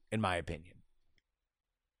independent vote, in my opinion.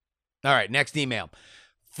 All right, next email.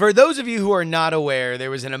 For those of you who are not aware,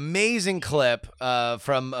 there was an amazing clip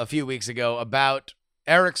from a few weeks ago about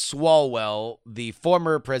Eric Swalwell, the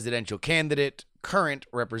former presidential candidate, current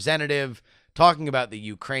representative, talking about the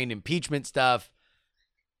Ukraine impeachment stuff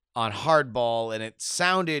on Hardball, and it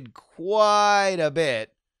sounded quite a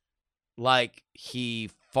bit like he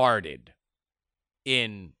farted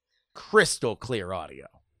in crystal clear audio.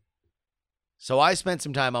 So I spent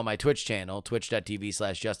some time on my Twitch channel,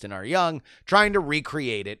 twitch.tv/JustinRYoung, trying to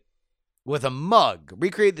recreate it with a mug.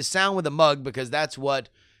 Recreate the sound with a mug because that's what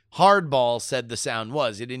Hardball said the sound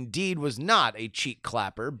was. It indeed was not a cheek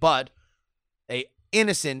clapper, but a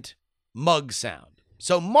innocent mug sound.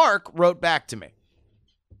 So Mark wrote back to me.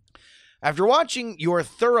 After watching your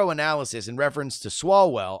thorough analysis in reference to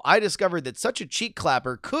Swalwell, I discovered that such a cheek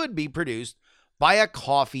clapper could be produced by a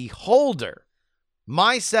coffee holder.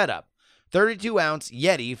 My setup, 32-ounce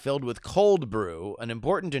Yeti filled with cold brew, and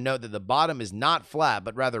important to note that the bottom is not flat,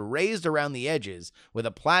 but rather raised around the edges with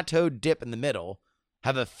a plateaued dip in the middle,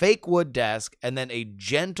 have a fake wood desk, and then a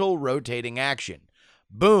gentle rotating action.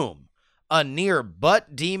 Boom. A near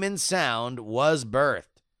butt demon sound was birthed.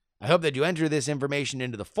 I hope that you enter this information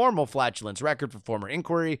into the formal flatulence record for former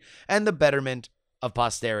inquiry and the betterment of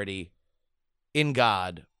posterity. In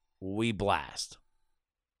God, we blast.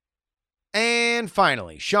 And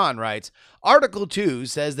finally, Sean writes, Article 2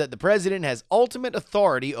 says that the president has ultimate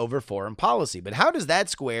authority over foreign policy, but how does that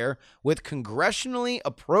square with congressionally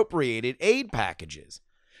appropriated aid packages?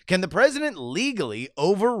 Can the president legally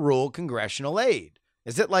overrule congressional aid?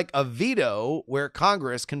 Is it like a veto where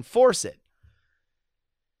Congress can force it?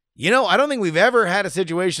 You know, I don't think we've ever had a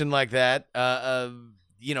situation like that.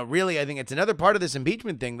 Really, I think it's another part of this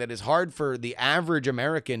impeachment thing that is hard for the average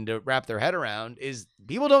American to wrap their head around is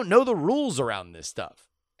people don't know the rules around this stuff.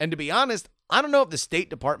 And to be honest, I don't know if the State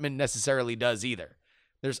Department necessarily does either.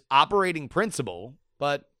 There's operating principle,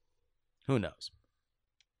 but who knows?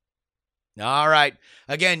 All right.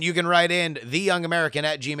 Again, you can write in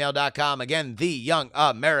theyoungamerican@gmail.com. Again,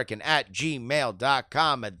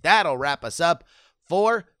 theyoungamerican@gmail.com. And that'll wrap us up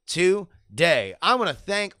for today. I want to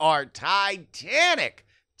thank our Titanic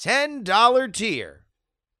 $10 tier.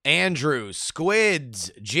 Andrew, Squids,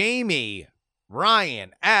 Jamie,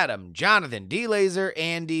 Ryan, Adam, Jonathan, D-Laser,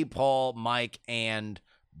 Andy, Paul, Mike, and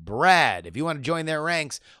Brad. If you want to join their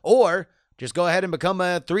ranks, or just go ahead and become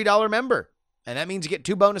a $3 member. And that means you get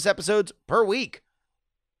 2 bonus episodes per week.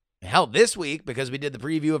 Hell, this week, because we did the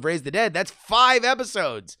preview of Raise the Dead, that's 5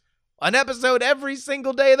 episodes. An episode every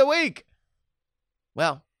single day of the week.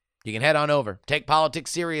 Well, you can head on over,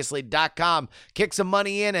 takepoliticsseriously.com, kick some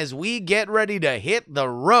money in as we get ready to hit the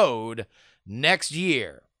road next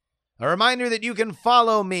year. A reminder that you can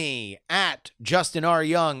follow me at Justin R.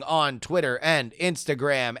 Young on Twitter and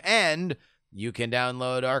Instagram, and you can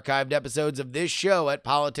download archived episodes of this show at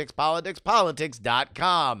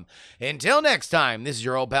politicspoliticspolitics.com. Until next time, this is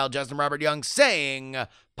your old pal Justin Robert Young saying,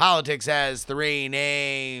 politics has 3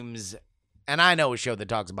 names. And I know a show that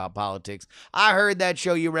talks about politics. I heard that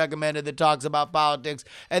show you recommended that talks about politics.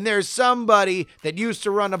 And there's somebody that used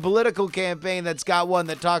to run a political campaign that's got one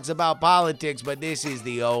that talks about politics. But this is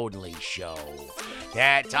the only show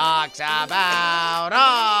that talks about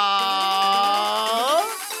all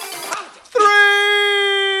 3.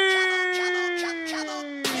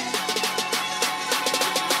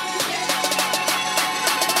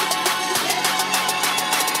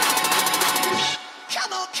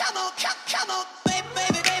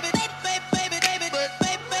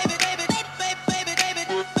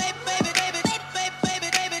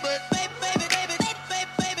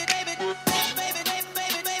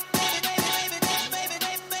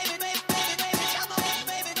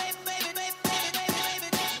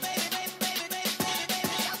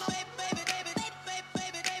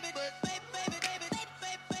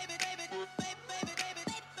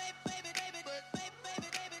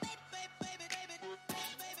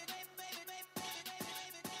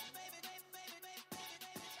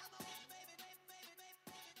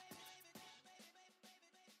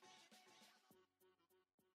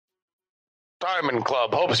 Diamond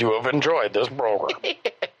Club hopes you have enjoyed this program.